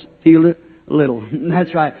Pentecostals feel it a little.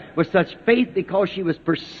 That's right. With such faith, because she was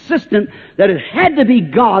persistent that it had to be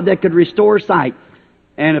God that could restore sight.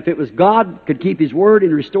 And if it was God could keep His word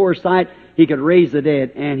and restore sight, He could raise the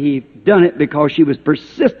dead. And He done it because she was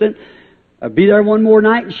persistent. Be there one more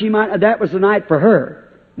night, and that was the night for her.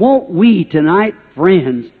 Won't we tonight,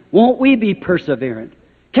 friends, won't we be perseverant?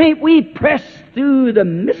 Can't we press through the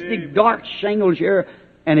mystic dark shingles here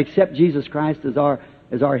and accept Jesus Christ as our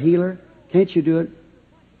healer? Can't you do it?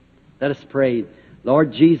 Let us pray.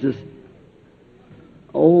 Lord Jesus,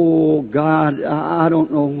 oh God, I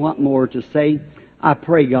don't know what more to say. I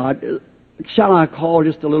pray, God, shall I call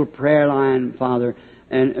just a little prayer line, Father,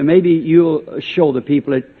 and maybe you'll show the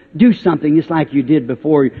people that do something just like you did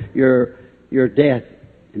before your death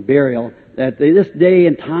and burial, that this day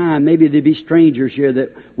and time, maybe there be strangers here,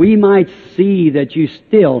 that we might see that you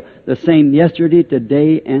still the same yesterday,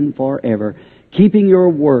 today, and forever, keeping your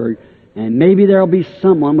word. And maybe there'll be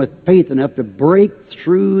someone with faith enough to break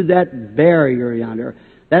through that barrier yonder,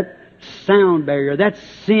 that sound barrier, that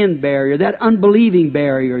sin barrier, that unbelieving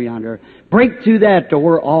barrier yonder. Break through that to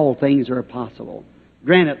where all things are possible.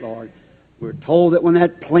 Grant it, Lord. We're told that when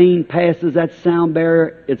that plane passes that sound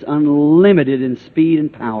barrier, it's unlimited in speed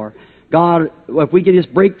and power. God, if we can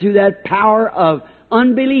just break through that power of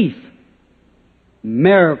unbelief,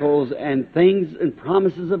 miracles and things and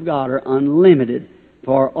promises of God are unlimited.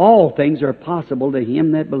 For all things are possible to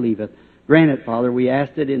him that believeth. Grant it, Father. We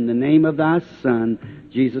ask it in the name of thy Son,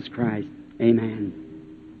 Jesus Christ. Amen.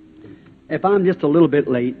 If I'm just a little bit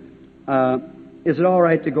late, is it all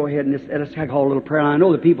right to go ahead and let's call a little prayer line? I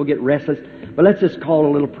know the people get restless, but let's just call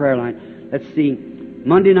a little prayer line. Let's see.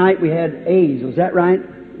 Monday night we had A's. Was that right?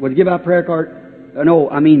 Would you give out prayer card? No,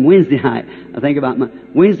 I mean Wednesday night. I think about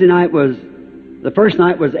Wednesday night was, the first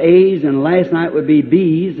night was A's, and last night would be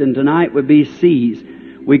B's, and tonight would be C's.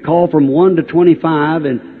 We call from 1 to 25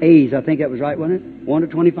 and A's. I think that was right, wasn't it? 1 to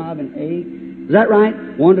 25 and A. Is that right?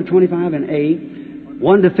 1 to 25 in A.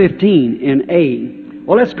 1 to 15 in A.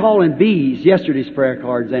 Well, let's call in B's, yesterday's prayer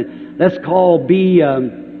cards then. Let's call B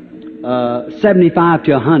 75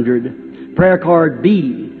 to 100. Prayer card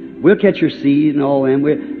B. We'll catch your C and all them.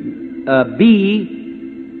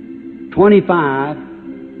 B 25.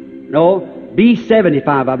 No.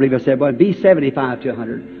 B75, I believe I said, but B75 to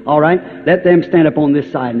 100. All right? Let them stand up on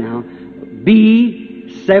this side now.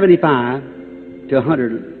 B75 to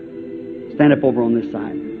 100. Stand up over on this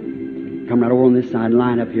side. Come right over on this side and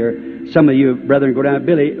line up here. Some of you, brethren, go down.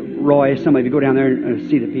 Billy, Roy, some of you go down there and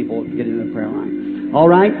see the people get into the prayer line. All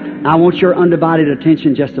right? I want your undivided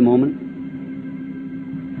attention just a moment.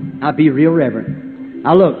 Now be real reverent.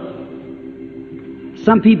 Now look.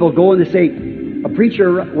 Some people go and they say, a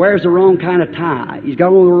preacher wears the wrong kind of tie. He's got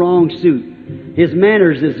on the wrong suit. His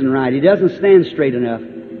manners isn't right. He doesn't stand straight enough.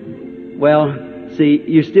 Well, see,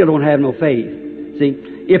 you still don't have no faith. See,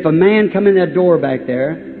 if a man come in that door back there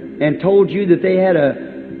and told you that he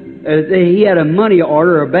had a money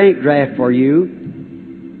order or a bank draft for you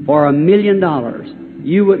for $1 million,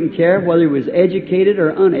 you wouldn't care whether he was educated or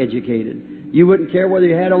uneducated. You wouldn't care whether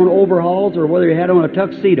he had on overalls or whether he had on a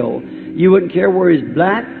tuxedo. You wouldn't care whether he's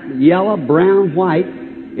black, yellow, brown, white.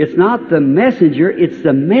 It's not the messenger, it's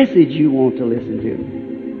the message you want to listen to.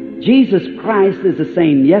 Jesus Christ is the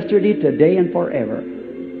same yesterday, today, and forever.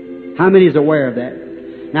 How many is aware of that?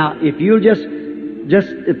 Now, if you'll if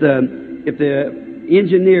the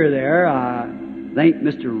engineer there, I think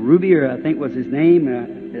Mr. Ruby, or I think was his name,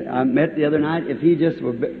 I met the other night, if he just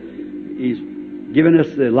were, he's given us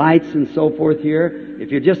the lights and so forth here.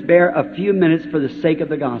 If you just bear a few minutes for the sake of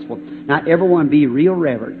the gospel. Now, everyone be real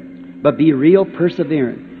reverent, but be real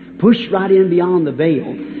perseverant. Push right in beyond the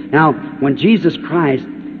veil. Now, when Jesus Christ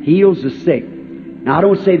heals the sick, now I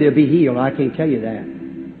don't say they'll be healed. I can't tell you that.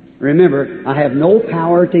 Remember, I have no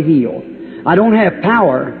power to heal. I don't have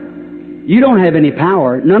power. You don't have any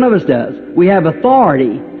power. None of us does. We have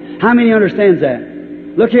authority. How many understands that?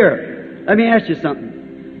 Look here. Let me ask you something.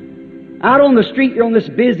 Out on the street, you're on this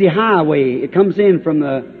busy highway. It comes in from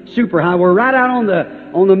the superhighway. We're right out on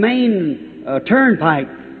the main turnpike.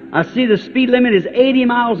 I see the speed limit is 80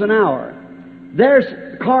 miles an hour. There's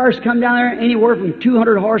cars come down there anywhere from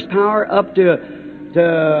 200 horsepower up to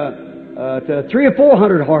 300 or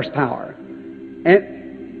 400 horsepower.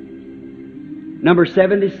 And number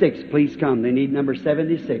 76, please come. They need number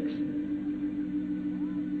 76.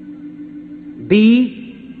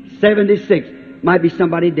 B76. Might be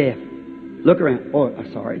somebody deaf. Look around. Oh,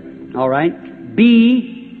 sorry. All right.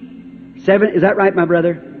 B7. Is that right, my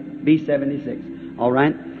brother? B76. All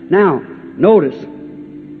right. Now, notice.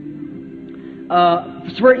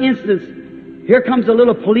 For instance, here comes a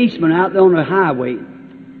little policeman out there on the highway.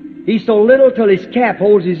 He's so little till his cap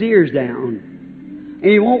holds his ears down.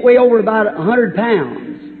 And he won't weigh over about 100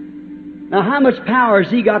 pounds. Now, how much power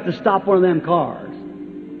has he got to stop one of them cars?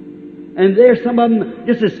 And there's some of them,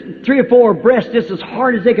 just as 3 or 4 abreast, just as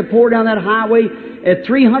hard as they could pour down that highway at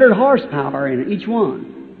 300 horsepower in each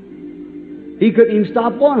one. He couldn't even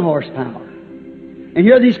stop 1 horsepower. And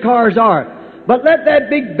here these cars are. But let that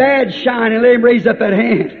big badge shine and let him raise up that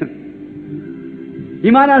hand. He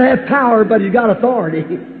might not have power, but he's got authority.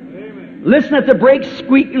 Listen at the brakes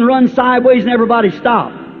squeak and run sideways and everybody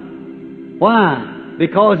stop. Why?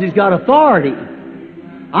 Because he's got authority.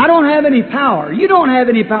 I don't have any power. You don't have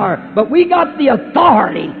any power. But we got the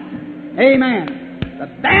authority. Amen. The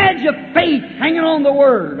badge of faith hanging on the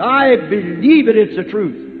Word. I believe it, it's the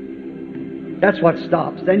truth. That's what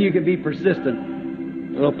stops. Then you can be persistent.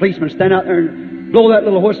 A little policeman stand out there and blow that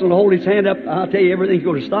little whistle and hold his hand up. I'll tell you, everything's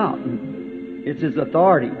going to stop. It's his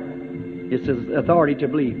authority. It's his authority to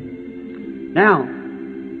believe. Now,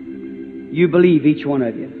 you believe, each one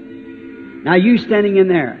of you. Now, you standing in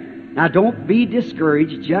there. Now, don't be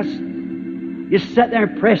discouraged. Just sit there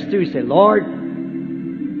and press through. Say, Lord,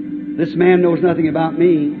 this man knows nothing about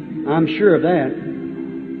me. I'm sure of that.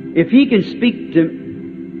 If he can speak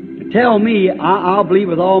to tell me, I'll believe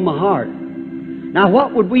with all my heart. Now,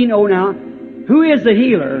 what would we know now? Who is the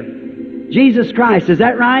healer? Jesus Christ. Is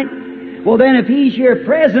that right? Well, then, if He's here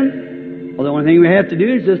present, well, the only thing we have to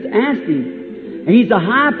do is just ask Him. And He's the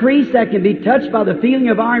high priest that can be touched by the feeling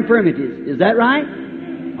of our infirmities. Is that right?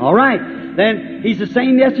 All right. Then He's the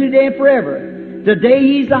same yesterday and forever. Today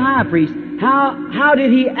He's the high priest. How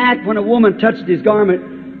did He act when a woman touched His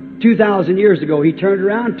garment 2,000 years ago? He turned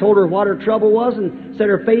around, told her what her trouble was, and said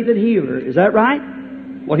her faith had healed her. Is that right?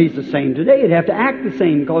 Well, He's the same today. He'd have to act the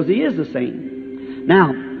same because He is the same.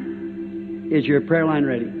 Now, is your prayer line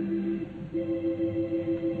ready?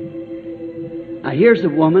 Now, here's a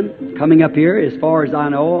woman coming up here. As far as I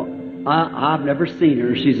know, I've never seen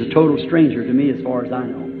her. She's a total stranger to me as far as I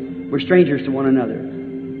know. We're strangers to one another. I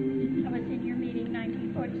was in your meeting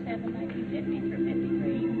 1947, 1950 through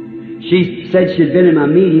 53. She said she'd been in my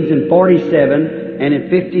meetings in 47 and in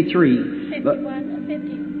 53. 51, 50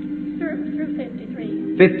 through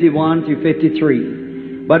 53. 51 through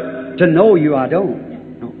 53. But to know you, I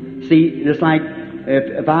don't. No. See, it's like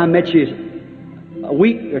if I met you a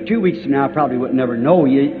week or 2 weeks from now, I probably would never know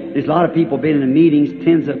you. There's a lot of people been in the meetings,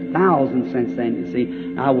 tens of thousands since then, you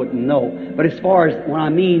see. I wouldn't know. But as far as when I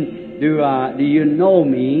mean, do you know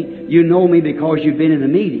me? You know me because you've been in the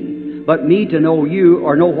meeting. But me to know you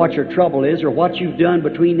or know what your trouble is or what you've done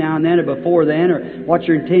between now and then or before then or what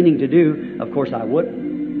you're intending to do, of course I wouldn't.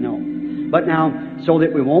 No. But now, so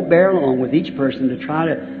that we won't bear along with each person to try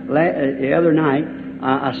to, the other night,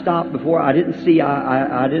 I stopped before. I didn't see.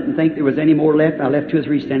 I didn't think there was any more left. I left 2 or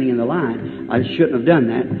 3 standing in the line. I shouldn't have done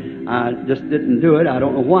that. I just didn't do it. I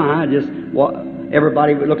don't know why.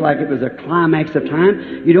 Everybody would look like it was a climax of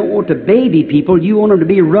time. You don't want to baby people. You want them to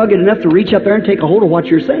be rugged enough to reach up there and take a hold of what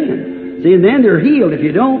you're saying. See, and then they're healed. If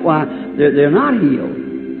you don't, why, they're not healed.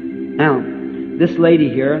 Now, this lady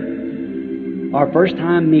here, our first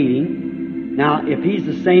time meeting. Now, if He's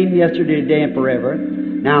the same yesterday, today, and forever.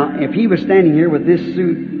 Now, if He was standing here with this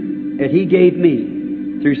suit that He gave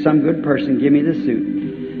me, through some good person, give me this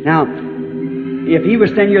suit. Now, if He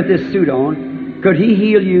was standing here with this suit on, could He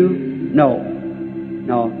heal you? No.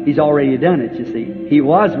 No, He's already done it, you see. He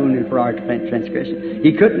was wounded for our transgression.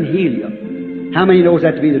 He couldn't heal you. How many knows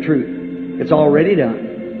that to be the truth? It's already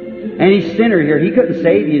done. Any sinner here, He couldn't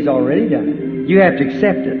save you. He's already done it. You have to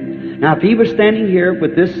accept it. Now, if He was standing here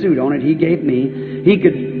with this suit on it He gave me,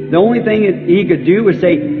 the only thing that He could do was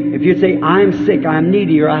say, if you'd say, I'm sick, I'm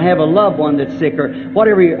needy, or I have a loved one that's sick, or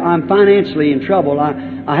whatever, I'm financially in trouble,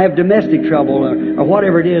 I have domestic trouble, or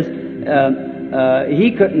whatever it is,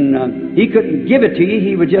 He couldn't give it to you.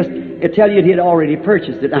 He would just tell you He'd already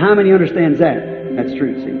purchased it. Now, how many understands that? That's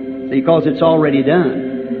true, see, because it's already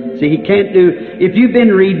done. See, He can't do, if you've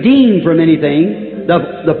been redeemed from anything,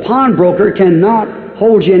 the pawnbroker cannot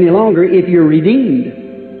hold you any longer if you're redeemed.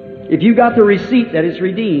 If you got the receipt that it's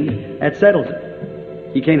redeemed, that settles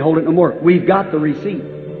it. You can't hold it no more. We've got the receipt.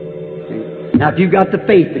 See? Now, if you've got the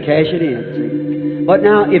faith to cash it in, see? But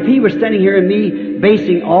now, if He was standing here and me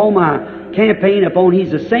basing all my campaign upon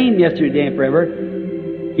He's the same yesterday and forever,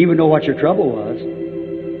 He would know what your trouble was.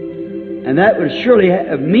 And that would surely,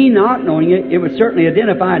 me not knowing it, it would certainly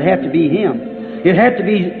identify it'd have to be Him. It'd have to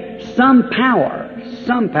be some power.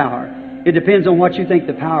 Some power. It depends on what you think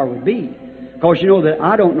the power would be. Because you know that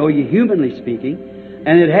I don't know you humanly speaking,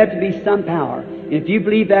 and it'd have to be some power. If you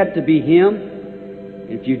believe that to be Him,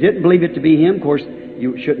 if you didn't believe it to be Him, of course,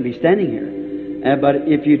 you shouldn't be standing here. But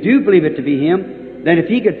if you do believe it to be Him, then if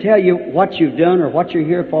He could tell you what you've done or what you're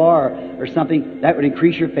here for or something, that would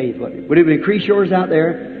increase your faith, wouldn't it? Would it increase yours out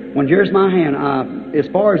there? When here's my hand, as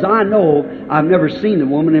far as I know, I've never seen the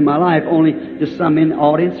woman in my life, only just some in the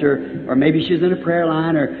audience or maybe she's in a prayer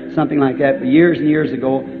line or something like that. But years and years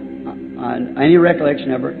ago, any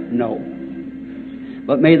recollection of her? No.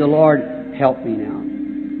 But may the Lord help me now.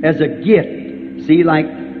 As a gift, See, like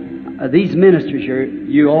these ministers here,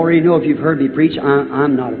 you already know if you've heard me preach.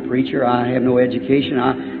 I'm not a preacher. I have no education.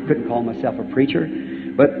 I couldn't call myself a preacher.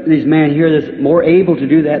 But these men here that's more able to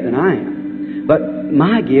do that than I am. But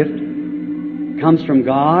my gift comes from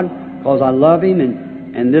God because I love Him,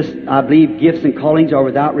 and this, I believe, gifts and callings are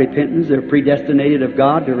without repentance. They're predestinated of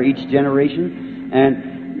God to each generation.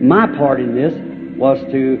 And my part in this was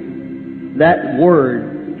to that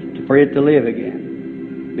Word, for it to live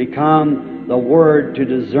again. Become the Word to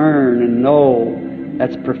discern and know.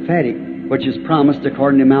 That's prophetic, which is promised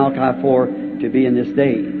according to Malachi 4 to be in this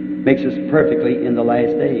day. Makes us perfectly in the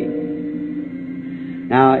last day.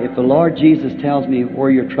 Now, if the Lord Jesus tells me where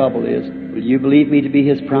your trouble is, will you believe me to be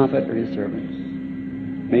His prophet or His servant?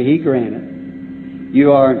 May He grant it.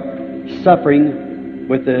 You are suffering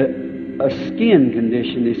with a skin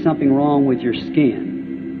condition. There's something wrong with your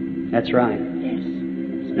skin. That's right. Yes.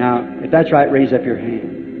 Now, if that's right, raise up your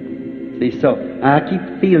hand. See, so I keep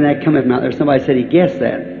feeling that coming from out there. Somebody said he guessed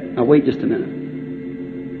that. Now, wait just a minute.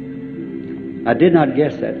 I did not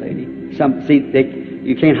guess that, lady.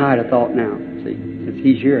 You can't hide a thought now. See,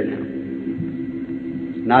 he's here now.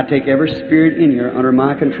 And I take every spirit in here under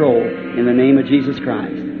my control in the name of Jesus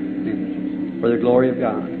Christ, for the glory of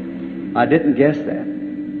God. I didn't guess that.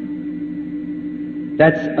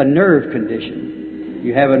 That's a nerve condition.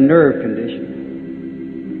 You have a nerve condition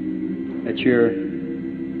that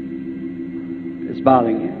it's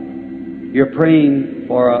bothering you. You're praying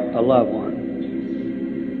for a loved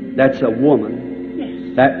one. That's a woman.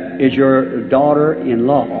 Yes. That is your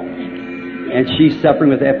daughter-in-law. And she's suffering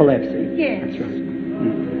with epilepsy. Yes. That's right.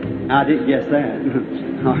 I didn't guess that.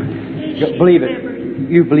 Believe it.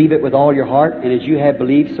 You believe it with all your heart, and as you have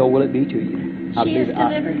believed, so will it be to you. I believe it.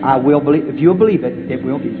 I will believe. If you'll believe it, it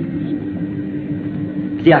will be.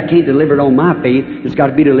 See, I can't deliver it on my faith. It's got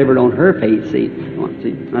to be delivered on her faith. See,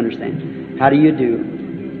 understand? How do you do?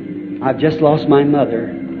 I've just lost my mother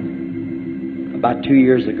about 2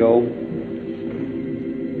 years ago,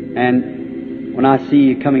 and when I see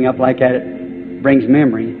you coming up like that, it brings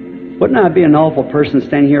memory. Wouldn't I be an awful person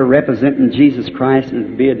standing here representing Jesus Christ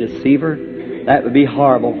and be a deceiver? That would be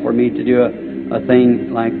horrible for me to do a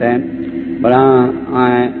thing like that. But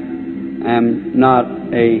I am not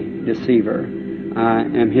a deceiver. I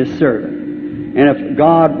am His servant. And if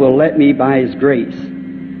God will let me, by His grace,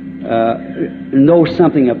 know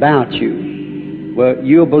something about you, well,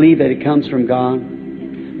 you'll believe that it comes from God.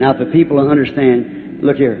 Now, if the people will understand,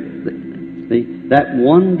 look here, that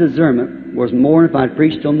one discernment was more if I'd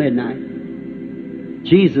preached till midnight.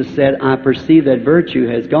 Jesus said, I perceive that virtue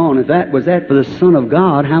has gone. If that was that for the Son of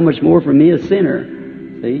God, how much more for me, a sinner?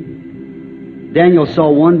 See? Daniel saw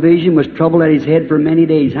one vision, was troubled at his head for many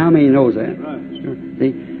days. How many knows that? Right. Sure.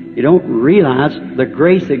 See? You don't realize the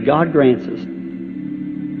grace that God grants us.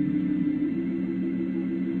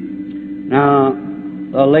 Now,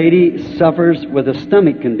 a lady suffers with a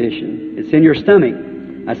stomach condition. It's in your stomach.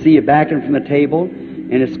 I see you backing from the table,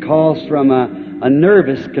 and it's caused from a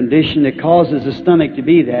nervous condition that causes the stomach to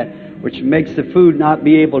be that, which makes the food not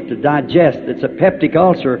be able to digest. It's a peptic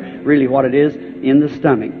ulcer, really what it is, in the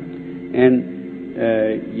stomach.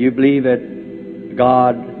 And you believe that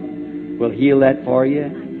God will heal that for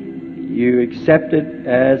you? You accept it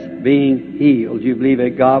as being healed. You believe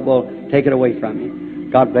that God will take it away from you.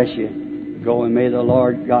 God bless you. Go, and may the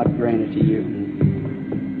Lord God grant it to you.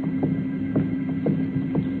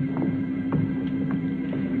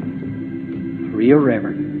 Real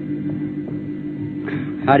Reverend.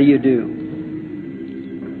 How do you do?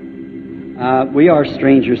 We are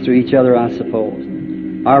strangers to each other, I suppose.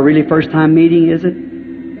 Our really first time meeting, is it?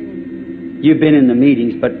 You've been in the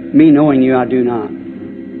meetings, but me knowing you, I do not.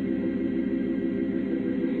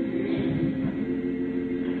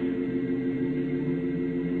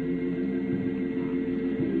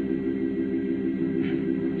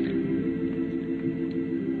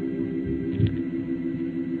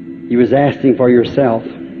 You was asking for yourself.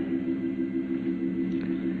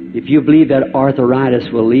 If you believe that arthritis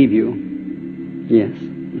will leave you, yes.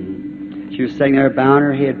 She was sitting there bowing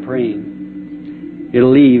her head praying.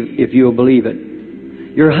 It'll leave if you'll believe it.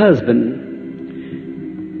 Your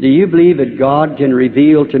husband, do you believe that God can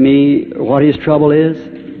reveal to me what his trouble is?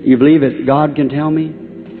 You believe that God can tell me?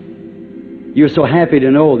 You're so happy to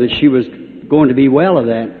know that she was going to be well of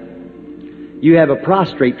that. You have a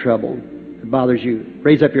prostrate trouble that bothers you.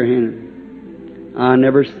 Raise up your hand. I've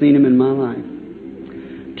never seen him in my life.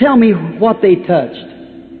 Tell me what they touched.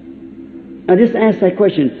 Now just ask that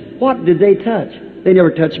question. What did they touch? They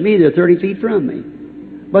never touched me. They're 30 feet from me.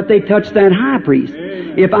 But they touched that high priest.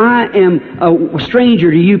 If I am a stranger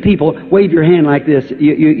to you people, wave your hand like this.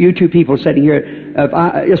 You two people sitting here,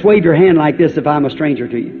 Just wave your hand like this if I'm a stranger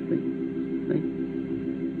to you.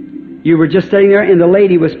 See? You were just sitting there and the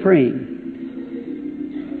lady was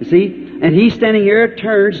praying. You see? And he's standing here,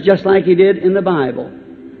 turns just like he did in the Bible.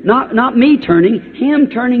 Not me turning, him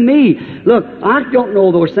turning me. Look, I don't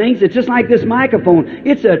know those things. It's just like this microphone.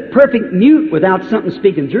 It's a perfect mute without something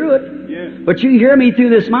speaking through it. Yes. But you hear me through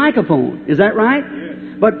this microphone. Is that right?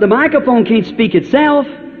 Yes. But the microphone can't speak itself.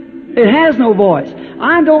 It has no voice.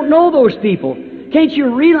 I don't know those people. Can't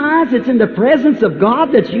you realize it's in the presence of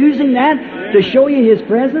God that's using that to show you His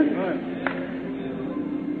presence?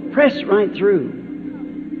 Press right through.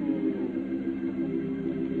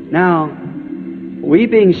 Now, we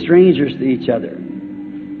being strangers to each other,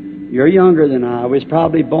 you're younger than I was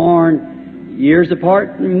probably born years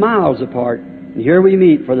apart and miles apart, and here we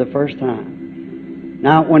meet for the first time.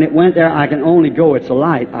 Now, when it went there, I can only go. It's a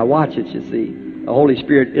light. I watch it, you see. The Holy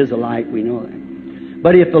Spirit is a light. We know that.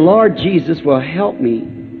 But if the Lord Jesus will help me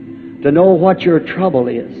to know what your trouble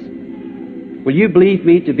is, will you believe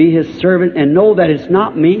me to be His servant and know that it's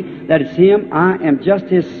not me, that it's Him? I am just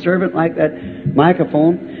His servant like that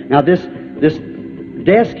microphone. Now, this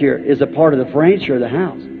desk here is a part of the furniture of the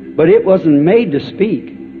house, but it wasn't made to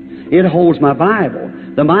speak. It holds my Bible.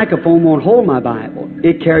 The microphone won't hold my Bible.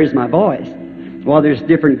 It carries my voice. Well, there's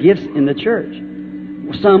different gifts in the church.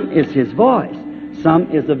 Some is His voice. Some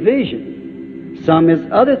is a vision. Some is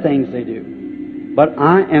other things they do. But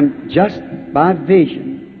I am just by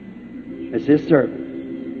vision as His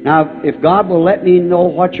servant. Now, if God will let me know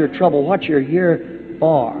what your trouble, what you're here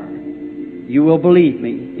for, you will believe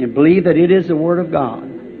me and believe that it is the Word of God.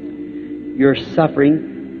 You're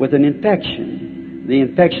suffering with an infection. The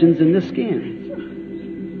infection's in the skin.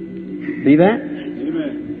 Believe that?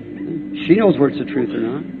 Amen. She knows whether it's the truth or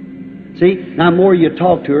not. See, now the more you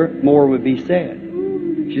talk to her, more would be said.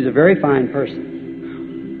 She's a very fine person.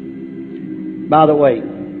 By the way,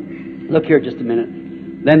 look here just a minute.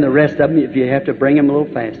 Then the rest of them, if you have to bring them a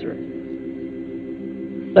little faster.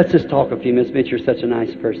 Let's just talk a few minutes, Mitch. You're such a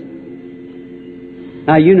nice person.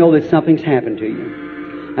 Now, you know that something's happened to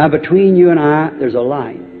you. Now, between you and I, there's a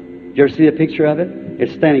light. Did you ever see the picture of it?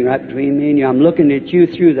 It's standing right between me and you. I'm looking at you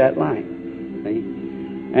through that light. See?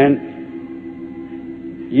 And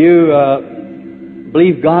you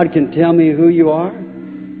believe God can tell me who you are?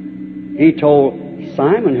 He told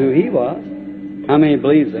Simon who he was. How many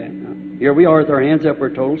believes that? Here we are with our hands up. We're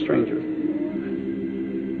total strangers.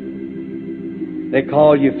 They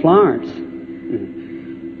call you Florence.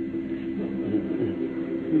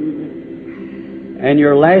 And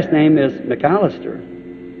your last name is McAllister.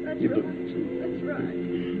 That's right.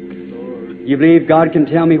 You believe God can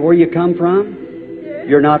tell me where you come from? Yes.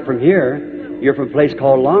 You're not from here. You're from a place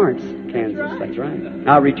called Lawrence, Kansas. That's right.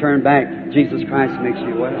 Now return back. Jesus Christ makes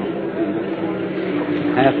you well.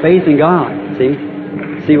 Have faith in God. See?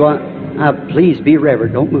 See what? Now, please be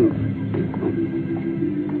reverent. Don't move.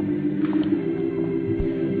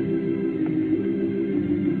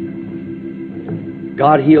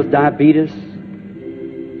 God heals diabetes.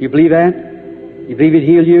 You believe that? You believe it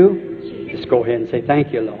healed you? Just go ahead and say,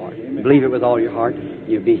 thank you, Lord. Amen. Believe it with all your heart,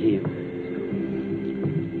 you'll be healed.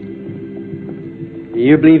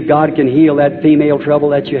 You believe God can heal that female trouble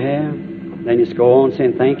that you have? Then just go on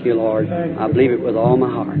saying, thank you, Lord. I believe it with all my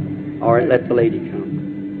heart. All right, let the lady come.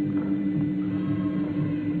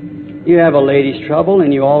 You have a lady's trouble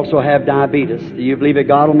and you also have diabetes. Do you believe that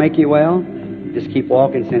God will make you well? Just keep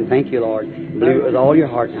walking saying, thank you, Lord. Believe it with all your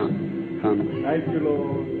heart now. Come. Thank you,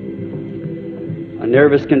 Lord. A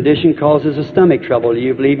nervous condition causes a stomach trouble. Do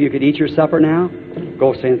you believe you could eat your supper now?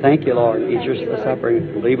 Go saying, thank you, Lord. Eat your supper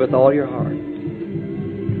and believe with all your heart.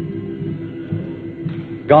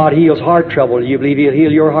 God heals heart trouble. Do you believe He'll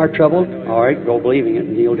heal your heart trouble? All right, go believing it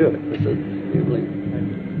and He'll do it. This is, you believe it.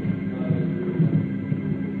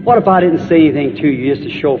 What if I didn't say anything to you just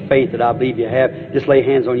to show faith that I believe you have? Just lay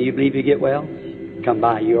hands on you. You believe you get well? Come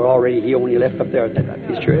by. You're already healed when you left up there at that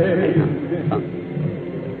Baptist church. Come.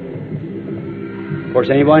 Of course,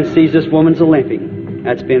 anyone sees this woman's a limping.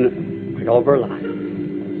 That's been all of her life.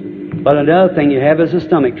 But another thing you have is the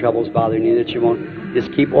stomach troubles bothering you that you won't.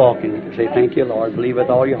 Just keep walking. Say, thank you, Lord. Believe with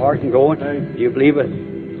all your heart and go. You believe it.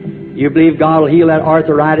 You believe God will heal that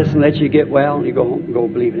arthritis and let you get well, and you go home and go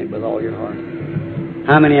believing it with all your heart.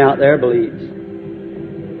 How many out there believes?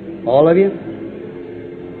 All of you?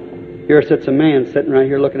 Here sits a man sitting right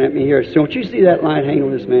here looking at me here. So don't you see that light hanging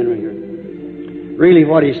on this man right here? Really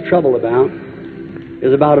what he's troubled about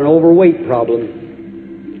is about an overweight problem.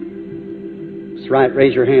 That's right.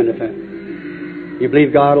 Raise your hand if that. You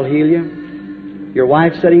believe God will heal you? Your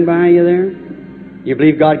wife sitting by you there? You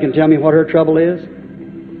believe God can tell me what her trouble is?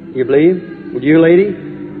 You believe? Would you, lady?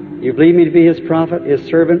 You believe me to be His prophet, His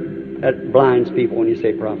servant? That blinds people when you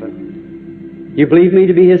say prophet. You believe me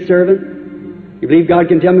to be His servant? You believe God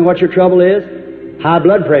can tell me what your trouble is? High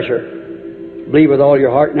blood pressure. Believe with all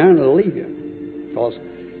your heart now and it'll leave you. Because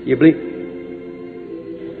you believe.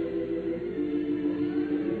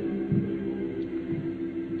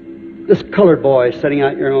 This colored boy sitting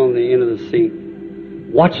out here on the end of the seat,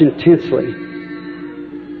 watch intensely.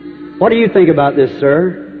 What do you think about this,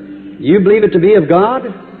 sir? You believe it to be of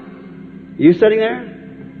God? You sitting there?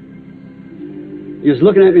 You was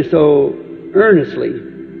looking at me so earnestly.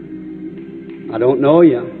 I don't know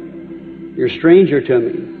you. You're a stranger to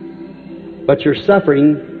me. But you're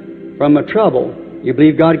suffering from a trouble. You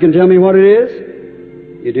believe God can tell me what it is?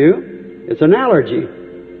 You do? It's an allergy.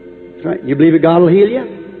 That's right. You believe that God will heal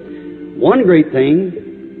you? One great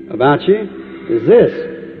thing about you is this.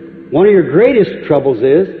 One of your greatest troubles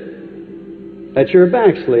is that you're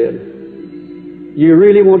backslid. You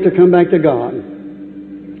really want to come back to God.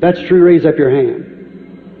 If that's true, raise up your hand.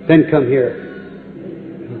 Then come here.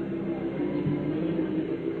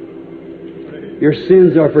 Your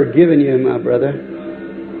sins are forgiven you, my brother.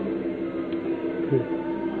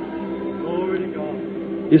 Glory to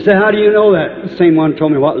God. You say, how do you know that? The same one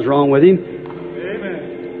told me what was wrong with him.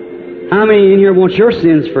 Amen. How many in here want your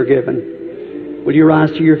sins forgiven? Will you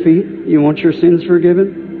rise to your feet? You want your sins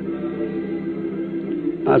forgiven?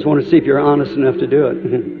 I just want to see if you're honest enough to do it.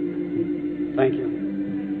 Thank you.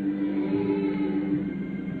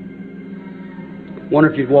 Wonder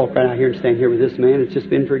if you'd walk right out here and stand here with this man that's just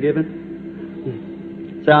been forgiven.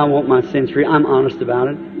 Say, I want my sins free. I'm honest about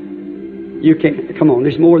it. You can't. Come on,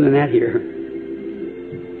 there's more than that here.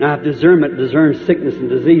 Now, if discernment discerns sickness and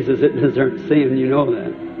diseases, it discerns sin. You know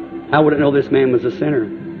that. How would it know this man was a sinner?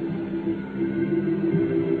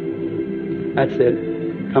 That's it.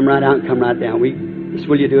 Come right out and come right down.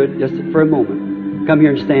 Will you do it just for a moment? Come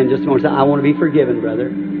here and stand just a moment. Say, I want to be forgiven,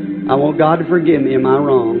 brother. I want God to forgive me. Am I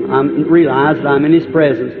wrong? I realize that I'm in His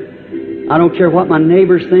presence. I don't care what my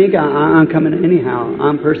neighbors think. I'm coming anyhow.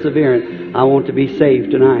 I'm perseverant. I want to be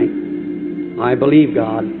saved tonight. I believe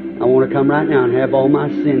God. I want to come right now and have all my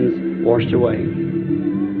sins washed away.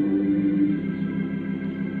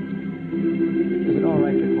 Is it all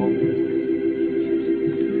right to call ministers?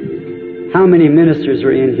 How many ministers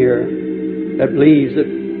are in here that believes that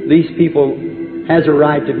these people has a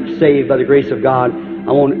right to be saved by the grace of God?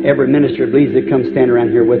 I want every minister that believes to come stand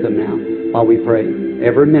around here with them now while we pray.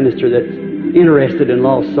 Every minister that's interested in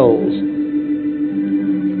lost souls.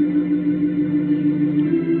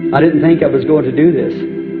 I didn't think I was going to do this,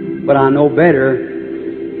 but I know better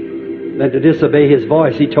than to disobey His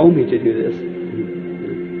voice. He told me to do this.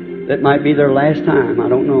 That might be their last time. I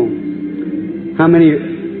don't know. How many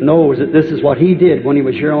knows that this is what He did when He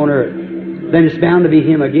was here on earth? Then it's bound to be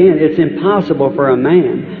Him again. It's impossible for a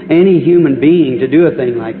man, any human being, to do a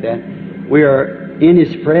thing like that. We are in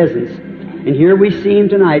His presence. And here we see Him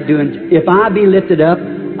tonight doing, if I be lifted up,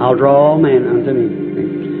 I'll draw all men unto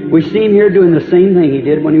me. We see Him here doing the same thing He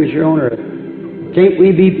did when He was here on earth. Can't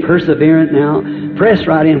we be perseverant now? Press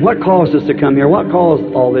right in. What caused us to come here? What caused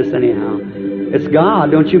all this anyhow? It's God.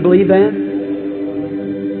 Don't you believe that?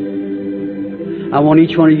 I want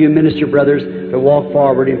each one of you minister brothers to walk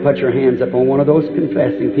forward and put your hands up on one of those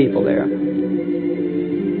confessing people there.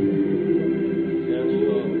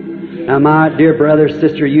 Now, my dear brother,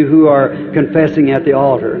 sister, you who are confessing at the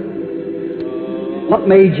altar, what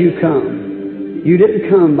made you come? You didn't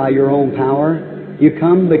come by your own power. You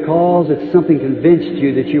come because it's something convinced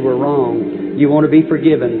you that you were wrong. You want to be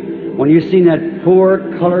forgiven. When you seen that poor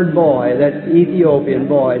colored boy, that Ethiopian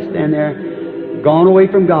boy, stand there, gone away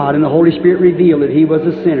from God, and the Holy Spirit revealed that he was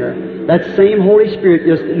a sinner, that same Holy Spirit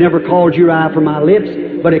just never called you right from my lips,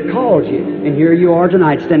 but it called you. And here you are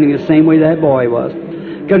tonight, standing the same way that boy was.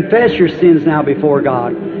 Confess your sins now before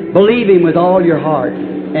God. Believe Him with all your heart,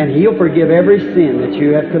 and He'll forgive every sin that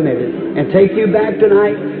you have committed and take you back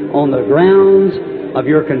tonight on the grounds of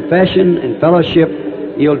your confession and fellowship.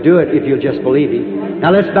 He'll do it if you'll just believe Him.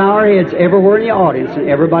 Now let's bow our heads everywhere in the audience and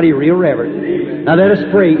everybody real reverent. Now let us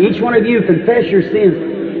pray. Each one of you confess your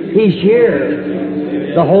sins. He's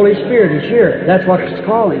here. The Holy Spirit is here. That's what it's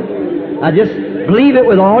calling. Now just believe it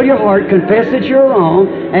with all your heart. Confess that you're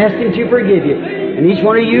wrong. Ask Him to forgive you. And each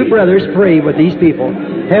one of you brothers pray with these people.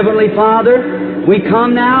 Heavenly Father, we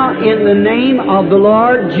come now in the name of the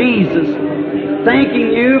Lord Jesus,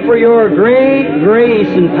 thanking You for Your great grace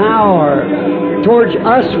and power towards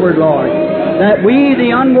usward, Lord, that we,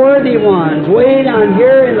 the unworthy ones, way down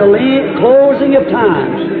here in the closing of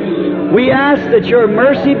times, we ask that Your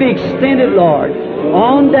mercy be extended, Lord,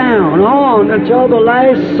 on down, on until the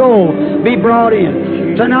last soul be brought in.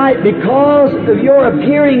 tonight, because of your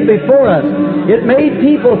appearing before us, it made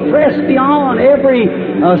people press beyond every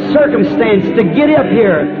circumstance to get up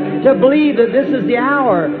here, to believe that this is the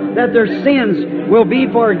hour that their sins will be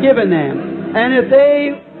forgiven them. And if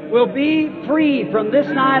they will be free from this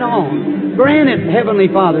night on, grant it, Heavenly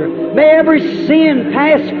Father. May every sin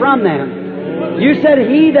pass from them. You said,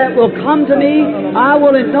 He that will come to me, I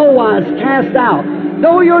will in no wise cast out.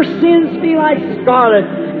 Though your sins be like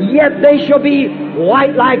scarlet, yet they shall be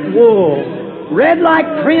white like wool. Red like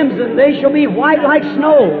crimson, they shall be white like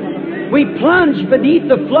snow. We plunge beneath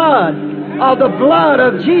the flood of the blood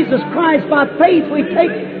of Jesus Christ. By faith we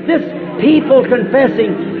take this people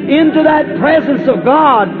confessing into that presence of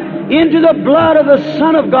God, into the blood of the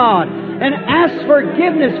Son of God, and ask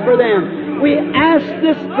forgiveness for them. We ask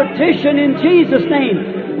this petition in Jesus'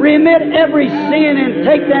 name. Remit every sin and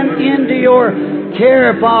take them into your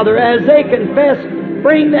care, Father. As they confess,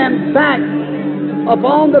 bring them back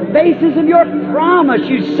upon the basis of your promise.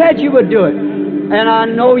 You said you would do it, and I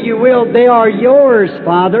know you will. They are yours,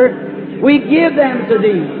 Father. We give them to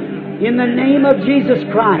Thee in the name of Jesus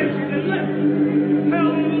Christ.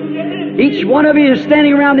 Each one of you is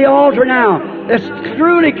standing around the altar now that's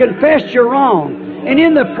truly confessed you're wrong. And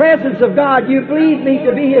in the presence of God, you believe me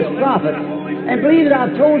to be His prophet, and believe that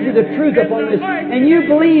I've told you the truth upon this, and you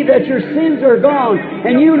believe that your sins are gone,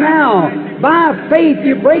 and you now, by faith,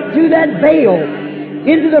 you break through that veil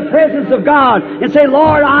into the presence of God and say,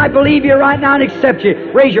 Lord, I believe you right now and accept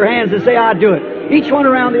you. Raise your hands and say, I do it. Each one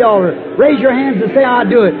around the altar, raise your hands and say, I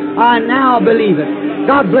do it. I now believe it.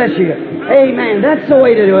 God bless you. Amen. That's the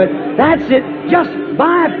way to do it. That's it. Just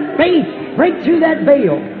by faith, break through that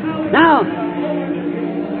veil. Now,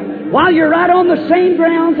 while you're right on the same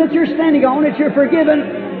grounds that you're standing on, that you're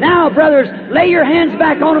forgiven, now, brothers, lay your hands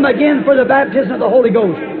back on them again for the baptism of the Holy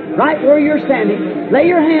Ghost. Right where you're standing, lay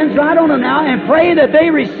your hands right on them now and pray that they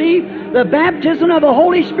receive the baptism of the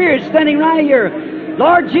Holy Spirit standing right here.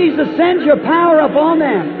 Lord Jesus, send your power upon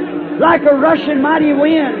them like a rushing mighty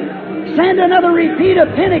wind. Send another repeat of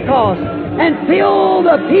Pentecost and fill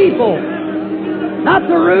the people, not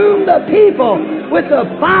the room, the people, with the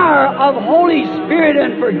fire of Holy Spirit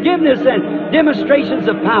and forgiveness and demonstrations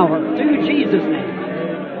of power. Through Jesus' name.